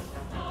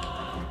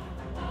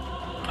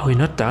 Are we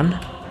not done?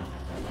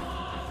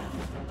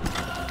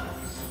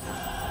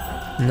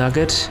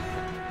 Nugget.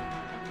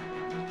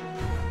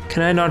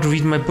 Can I not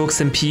read my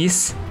books in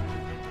peace?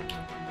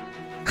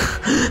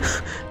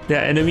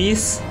 They're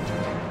enemies?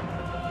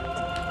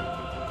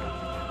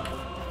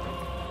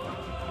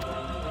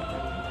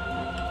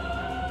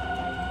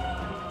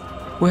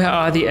 Where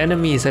are the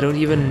enemies? I don't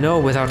even know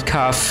without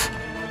Cuff.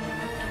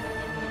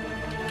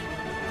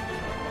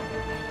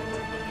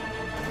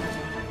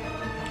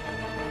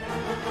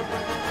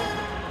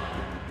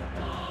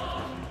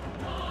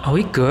 Are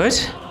we good?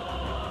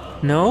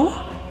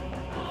 No?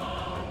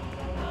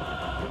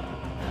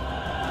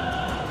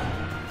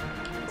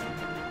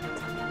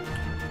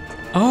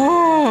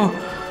 Oh!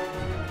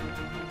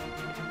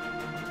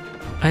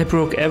 I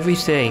broke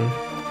everything.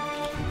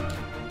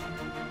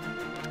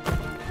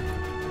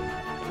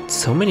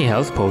 So many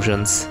health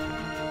potions.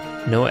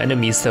 No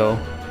enemies though.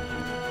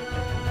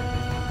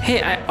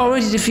 Hey, I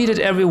already defeated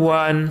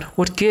everyone.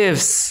 What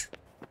gives?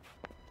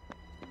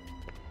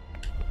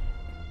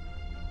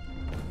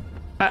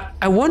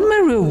 I won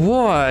my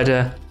reward.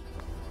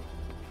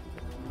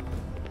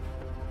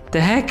 The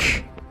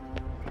heck?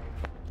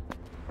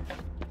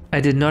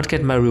 I did not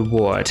get my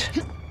reward.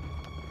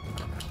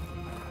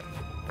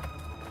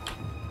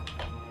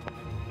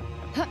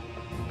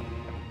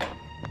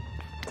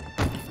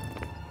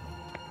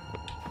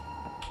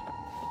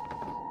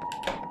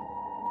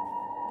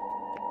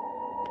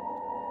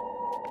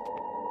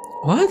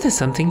 What? There's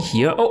something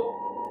here?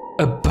 Oh,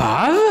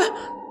 above?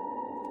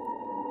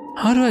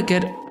 How do I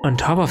get on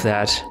top of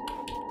that?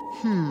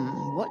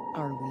 What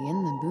are we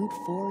in the mood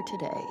for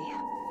today?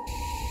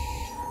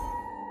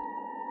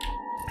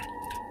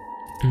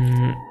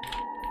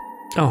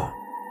 Oh,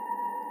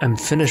 I'm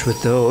finished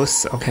with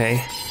those.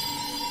 Okay.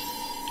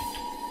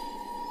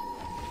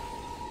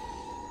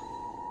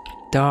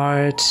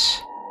 Dart.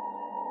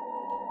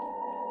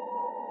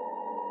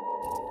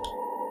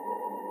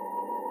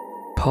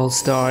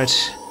 Pulse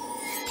dart.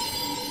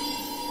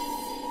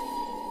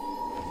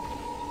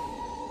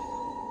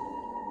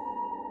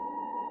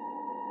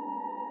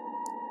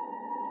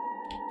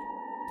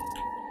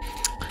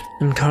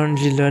 I'm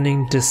currently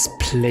learning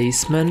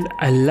displacement.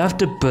 I love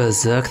the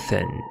berserk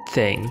thing.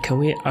 Can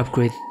we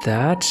upgrade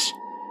that?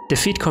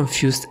 Defeat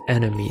confused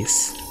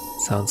enemies.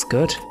 Sounds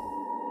good.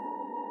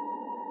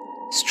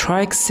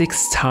 Strike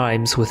 6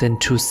 times within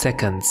 2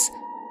 seconds.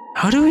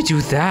 How do we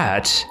do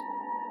that?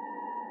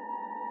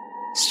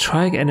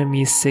 Strike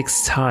enemies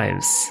 6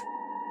 times.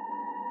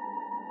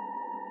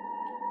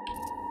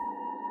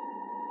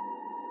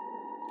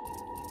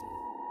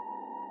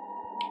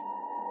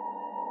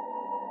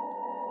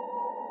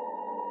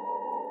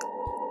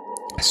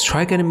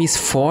 Strike enemies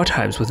 4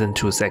 times within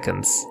 2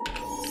 seconds.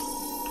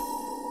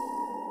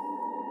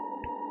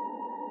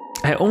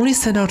 I only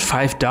sent out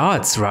 5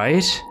 darts,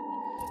 right?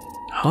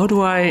 How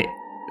do I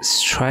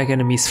strike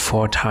enemies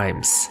 4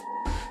 times?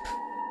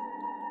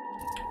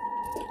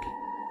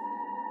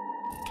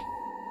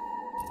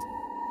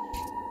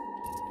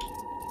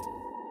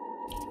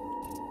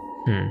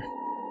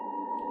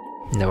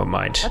 Never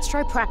mind. Let's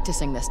try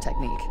practicing this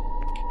technique.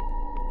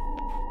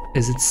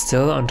 Is it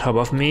still on top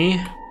of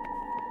me?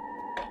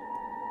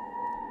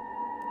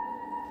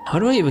 How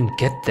do I even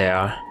get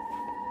there?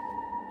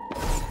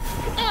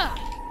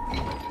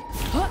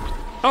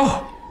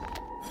 Oh!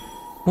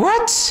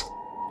 What?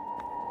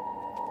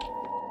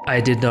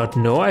 I did not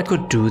know I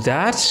could do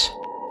that.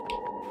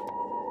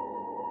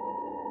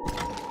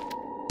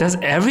 Does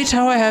every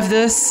tower have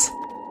this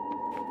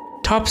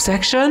top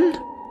section?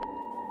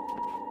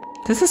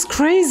 This is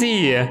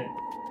crazy!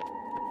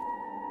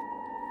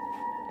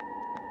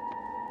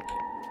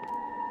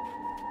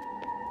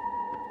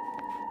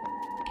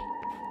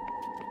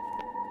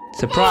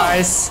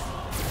 Surprise!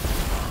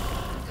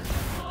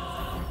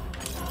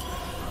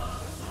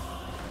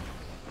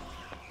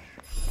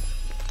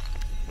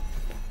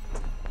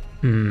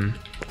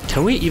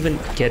 Can we even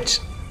get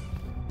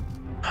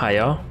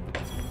higher?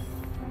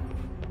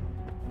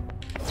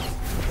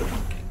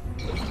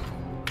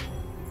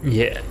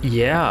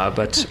 Yeah,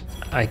 but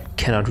I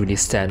cannot really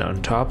stand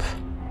on top.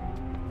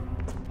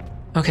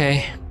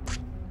 Okay.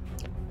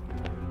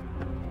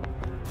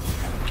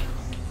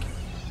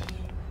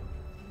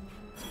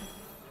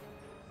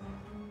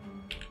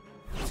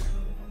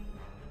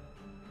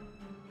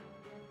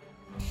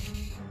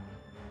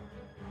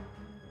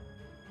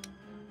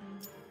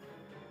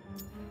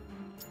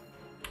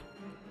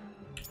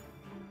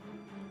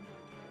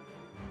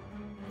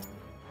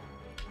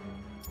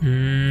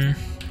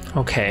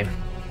 Okay.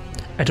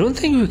 I don't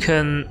think we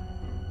can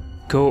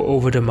go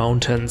over the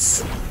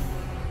mountains.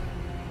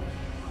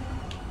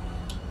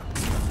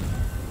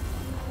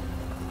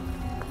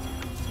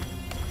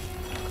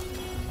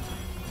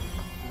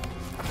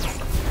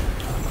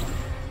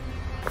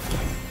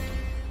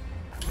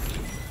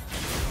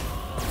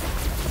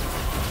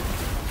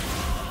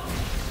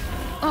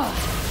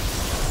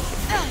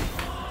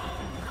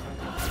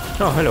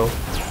 Oh, hello.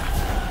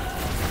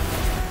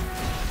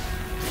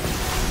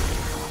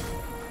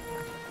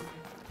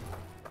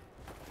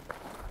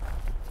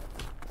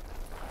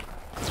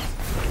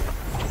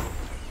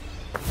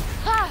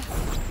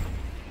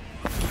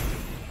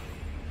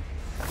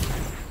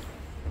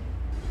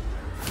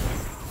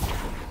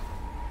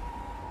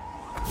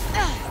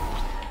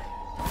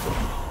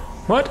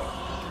 What?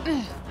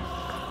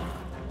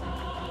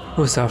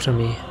 Who's after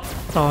me?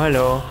 Oh,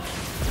 hello.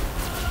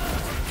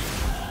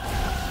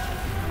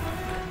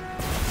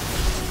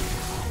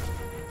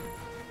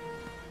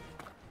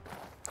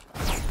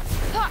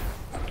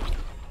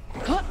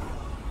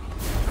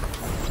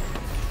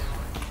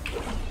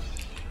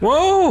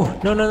 Whoa!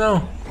 No, no,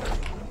 no.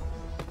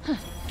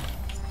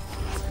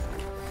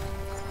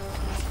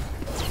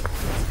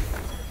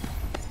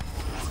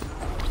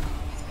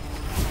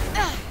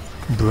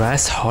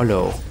 Brass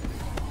Hollow.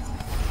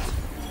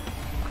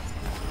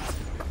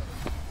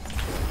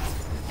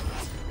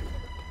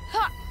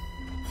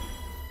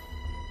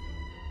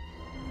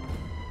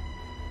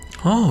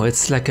 Oh,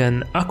 it's like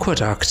an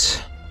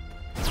aqueduct.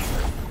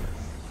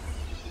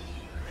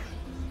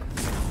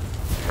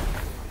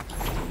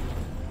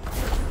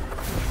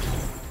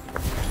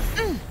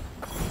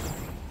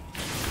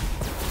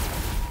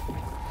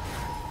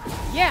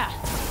 Yeah.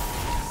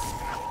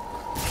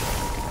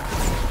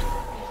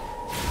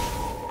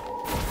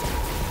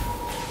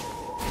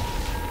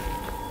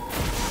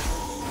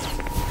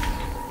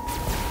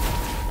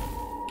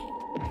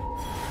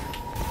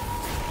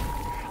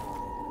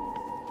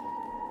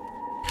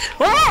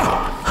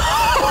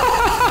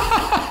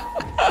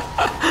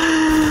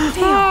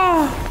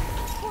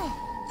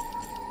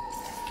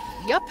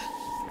 Yep.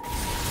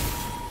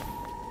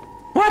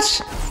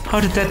 What? How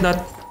did that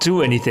not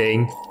do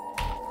anything?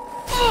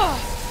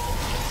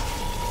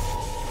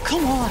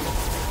 Come on.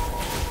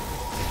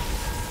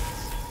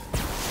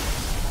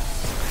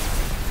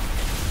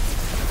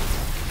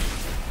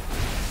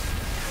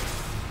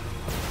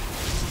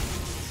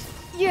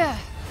 Yeah,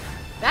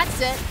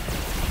 that's it.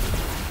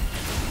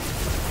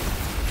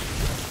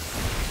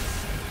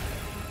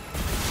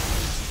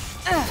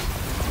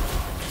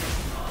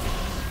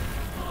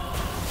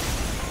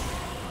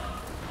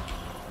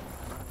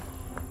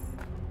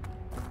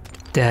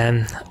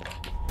 Damn,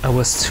 I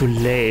was too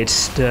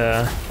late.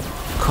 The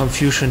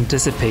confusion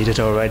dissipated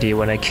already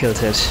when I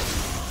killed it.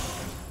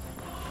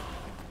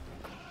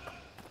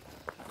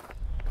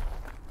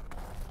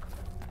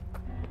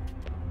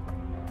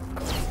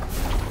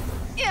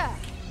 Yeah.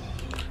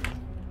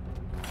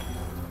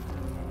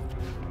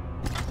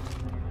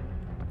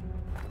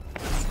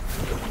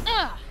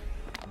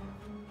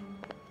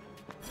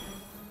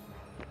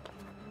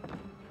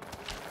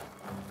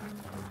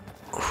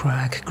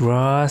 Crack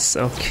grass,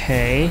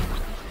 okay.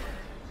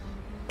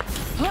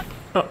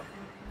 Oh.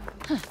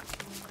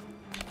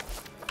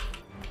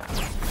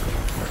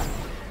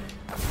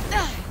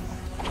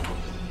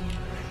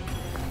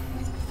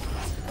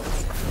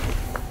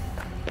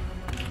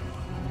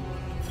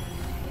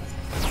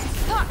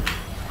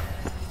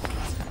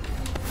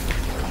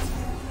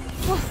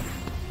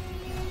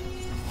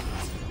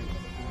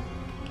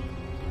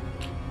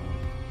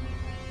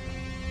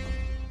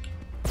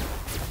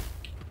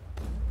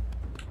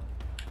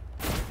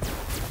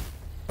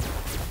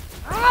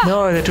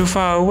 No, they're too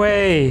far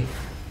away.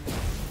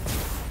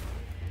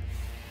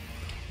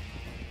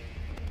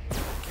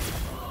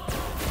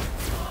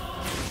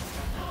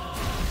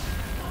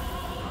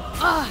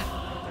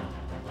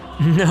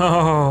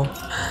 No.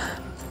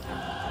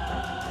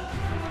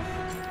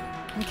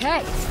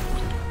 Okay.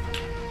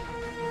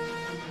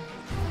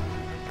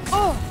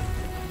 Oh.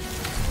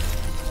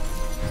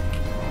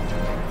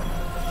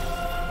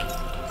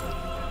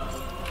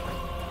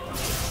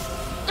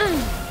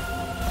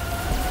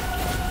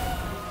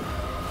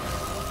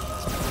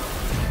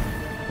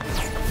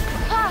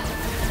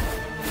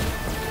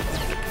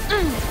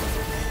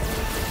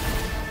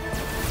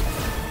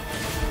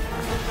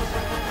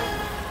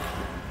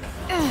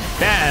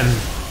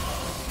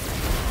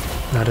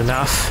 Damn! Not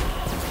enough.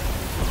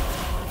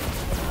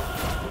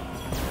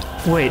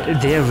 Wait,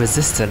 they're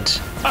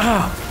resistant.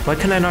 Ah! Why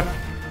can I not?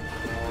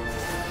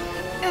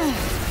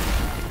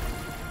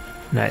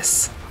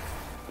 Nice.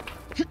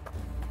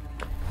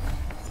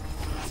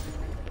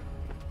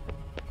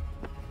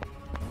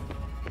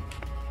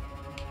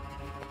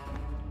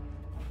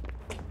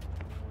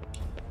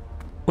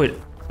 Wait,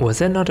 was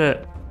there not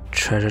a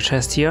treasure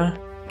chest here?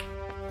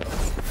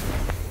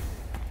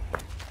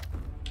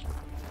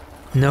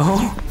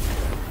 No?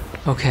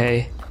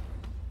 Okay.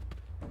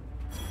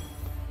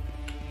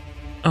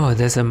 Oh,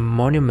 there's a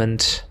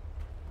monument.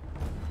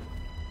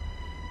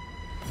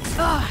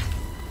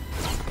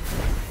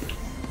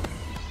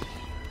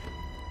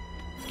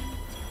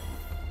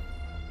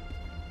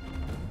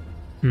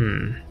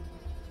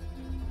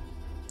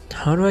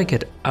 How do I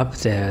get up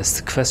there is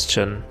the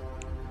question.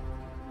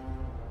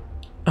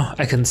 Oh,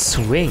 I can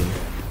swing.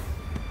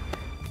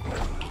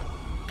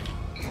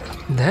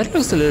 That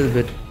looks a little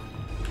bit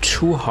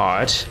too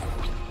hard.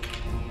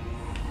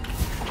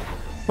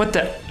 What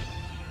the?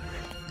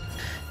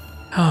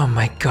 Oh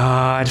my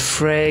god,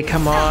 Frey,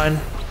 come on.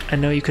 I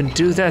know you can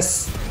do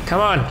this. Come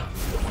on.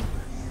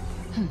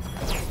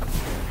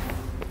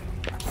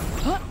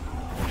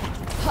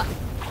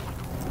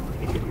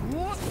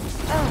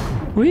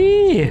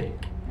 Whee!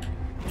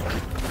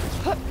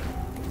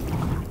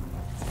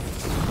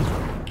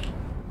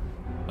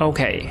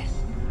 Okay.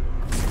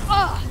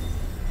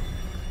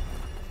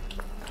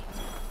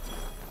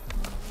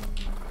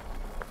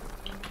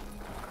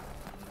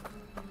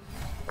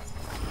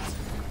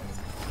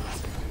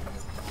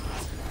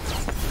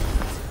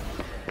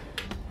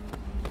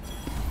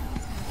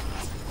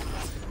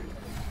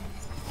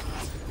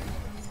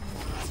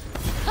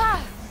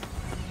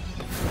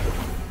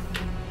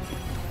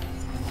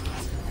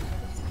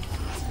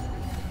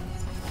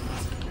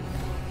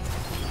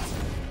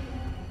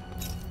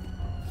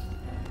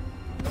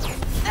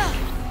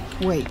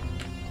 Wait,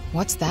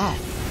 what's that?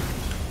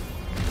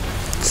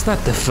 It's not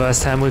the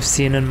first time we've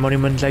seen a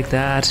monument like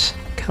that.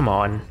 Come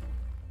on.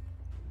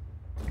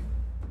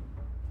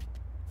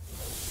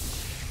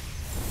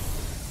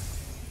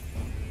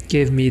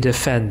 Give me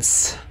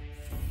defense.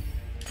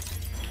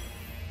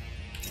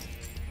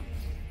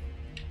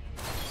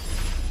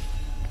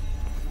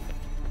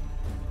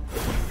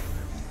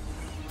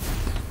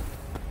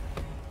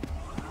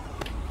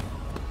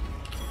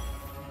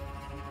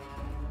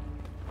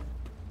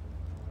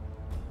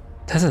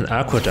 That's an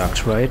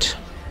aqueduct, right?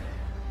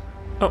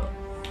 Oh.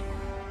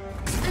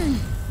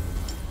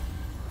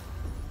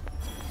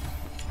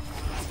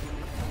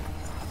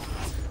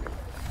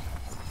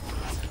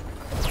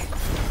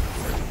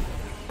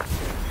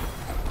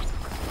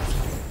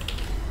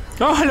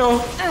 Oh,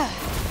 hello!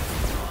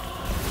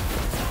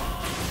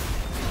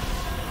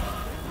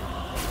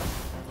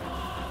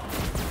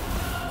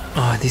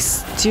 Oh,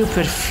 these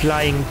stupid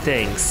flying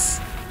things.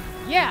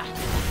 Yeah.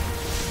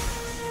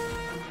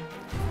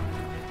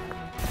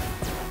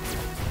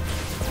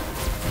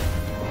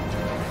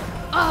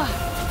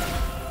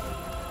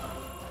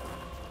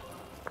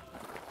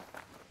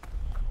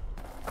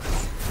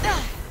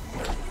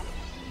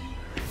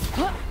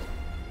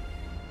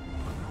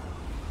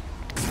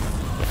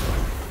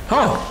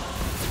 Oh!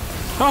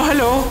 Oh,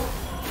 hello!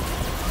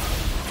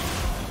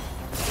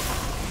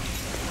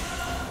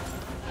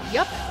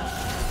 Yup.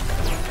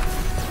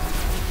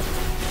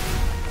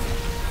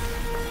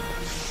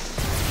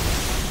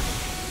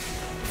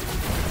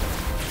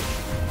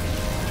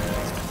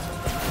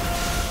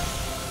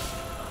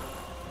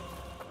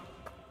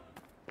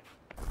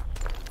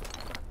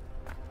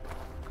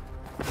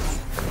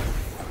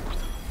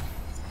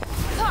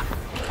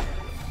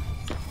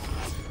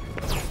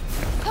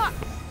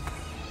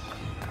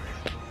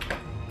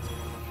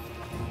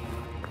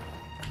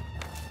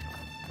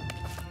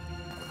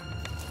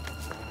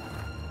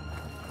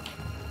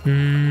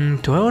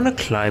 Do I want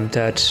to climb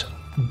that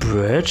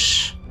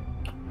bridge?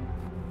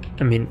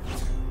 I mean,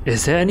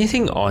 is there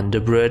anything on the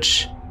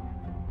bridge?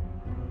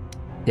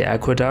 The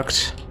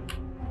aqueduct?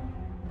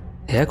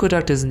 The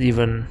aqueduct isn't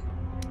even...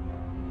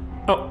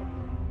 Oh!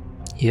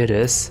 Here it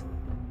is.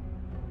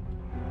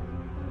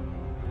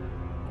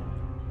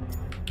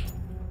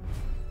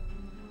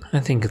 I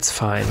think it's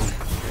fine.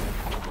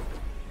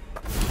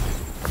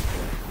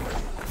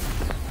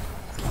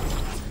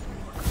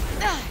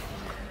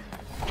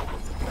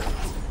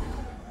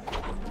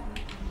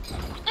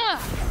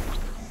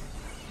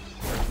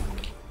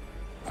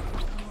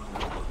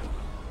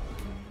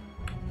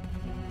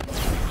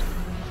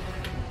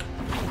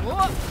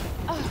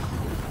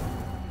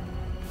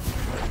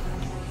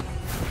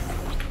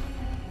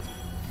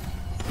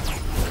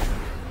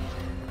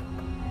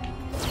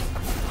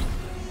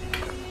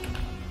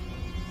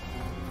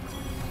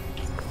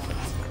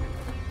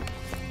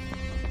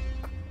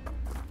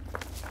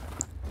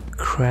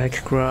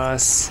 Crack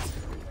grass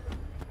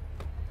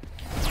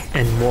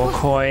and more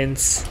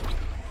coins.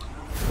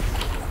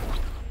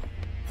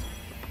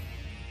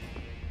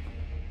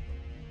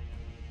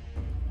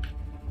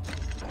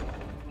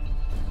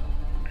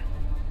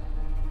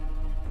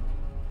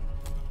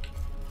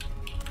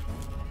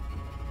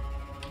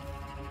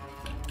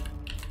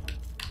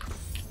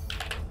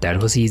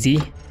 That was easy.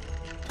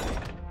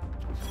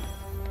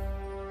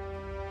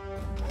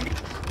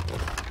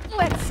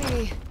 Let's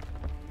see.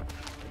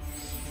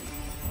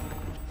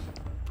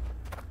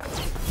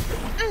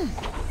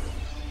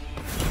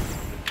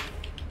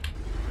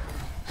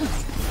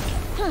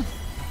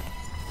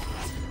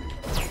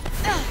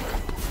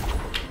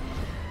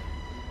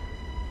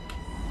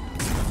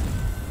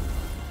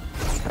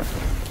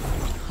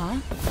 Huh?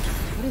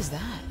 What is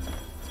that?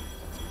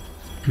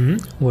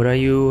 What are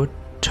you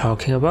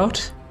talking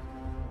about?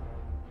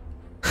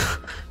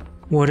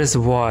 What is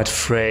what,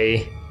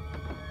 Frey?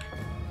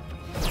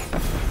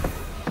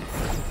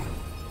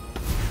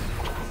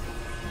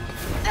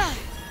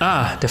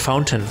 Ah, the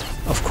fountain,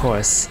 of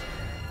course.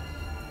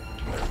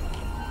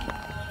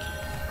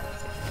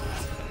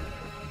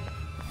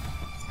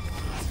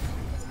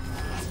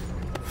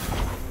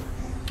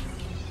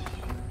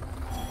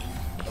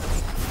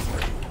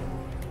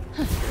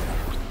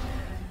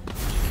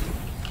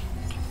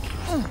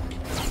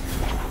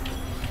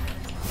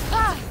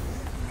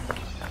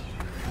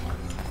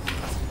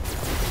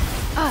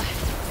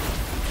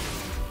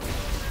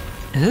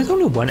 Is it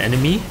only one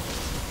enemy?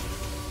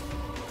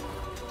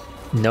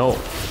 No.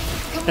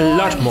 A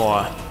lot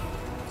more.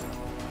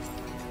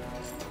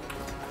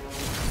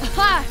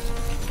 Aha!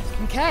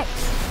 Okay.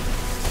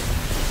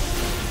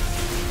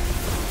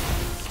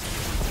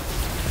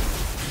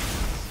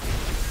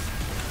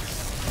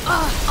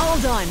 All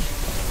done.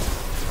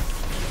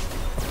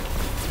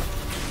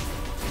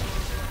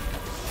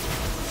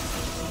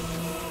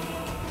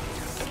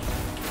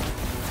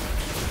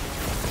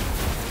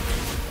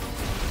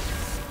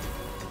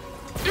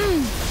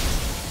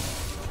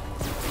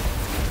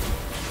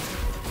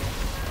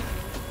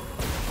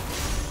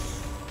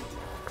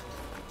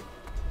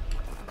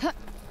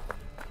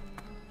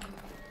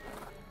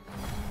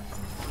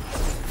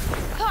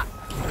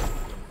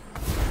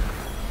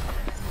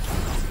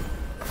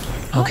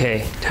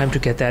 Okay, time to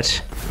get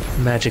that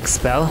magic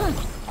spell.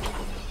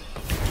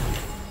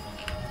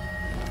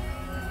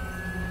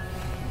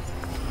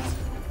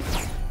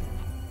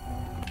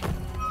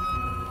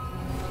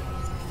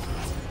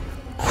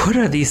 What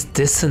are these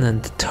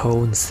dissonant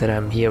tones that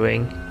I'm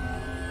hearing?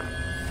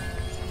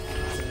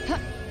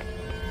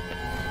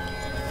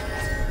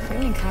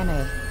 Feeling kind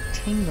of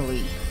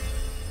tingly.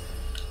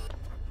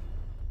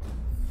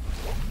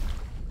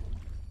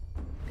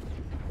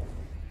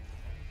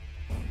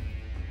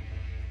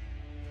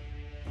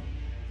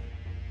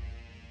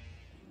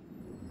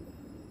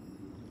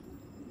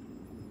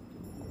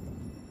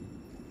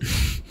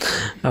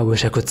 I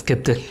wish I could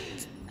skip the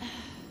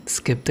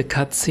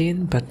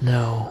cutscene, but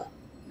no.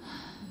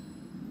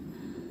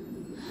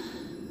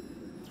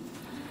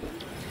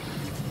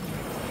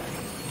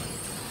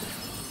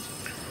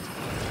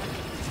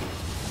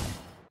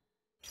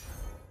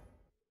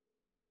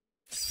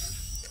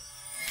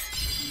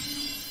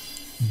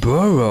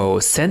 Burrow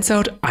sends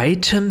out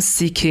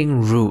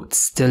item-seeking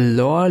roots. The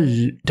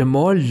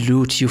more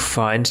loot you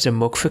find, the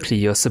more quickly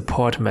your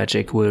support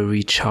magic will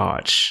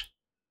recharge.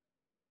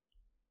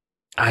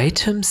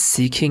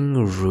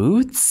 Item-seeking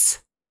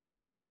roots?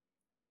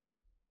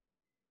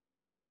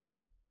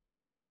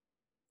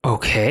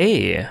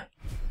 Okay.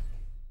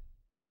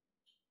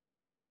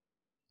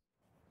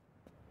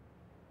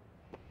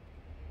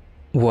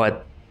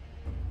 What?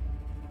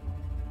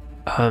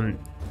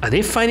 Are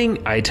they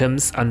finding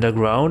items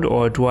underground,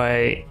 or do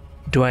I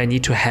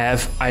need to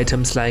have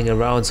items lying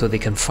around so they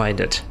can find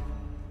it?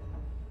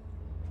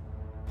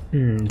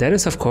 That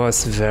is of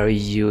course very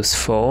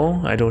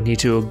useful. I don't need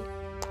to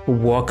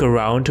walk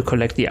around to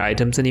collect the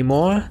items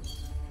anymore.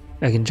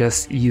 I can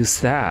just use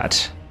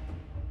that.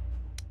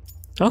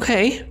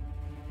 Okay.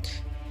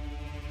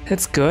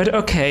 That's good,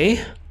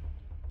 okay.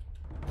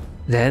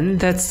 Then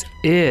that's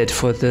it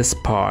for this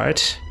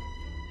part.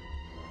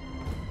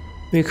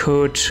 We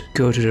could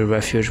go to the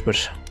refuge,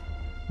 but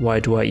why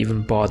do I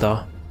even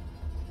bother?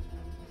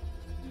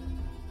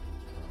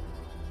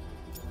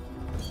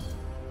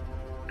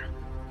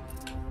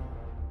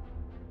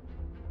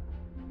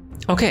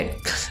 Okay,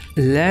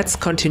 let's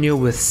continue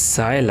with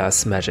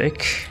Silas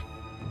magic.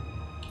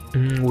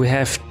 We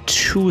have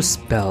 2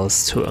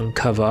 spells to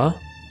uncover.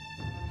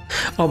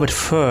 Oh, but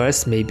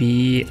first,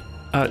 maybe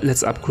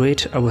let's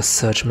upgrade our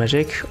search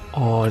magic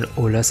on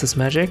Olas's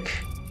magic.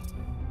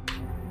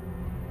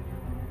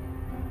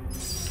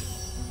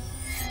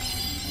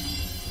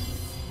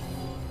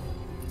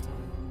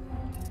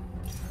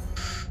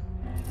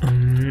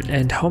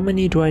 And how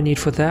many do I need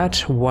for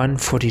that?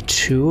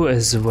 142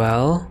 as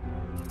well.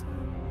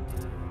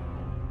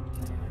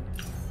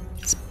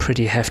 It's a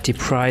pretty hefty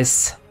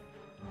price.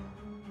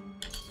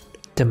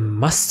 The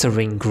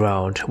mustering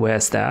ground,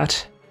 where's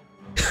that?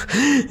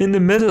 In the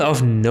middle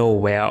of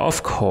nowhere,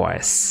 of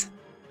course.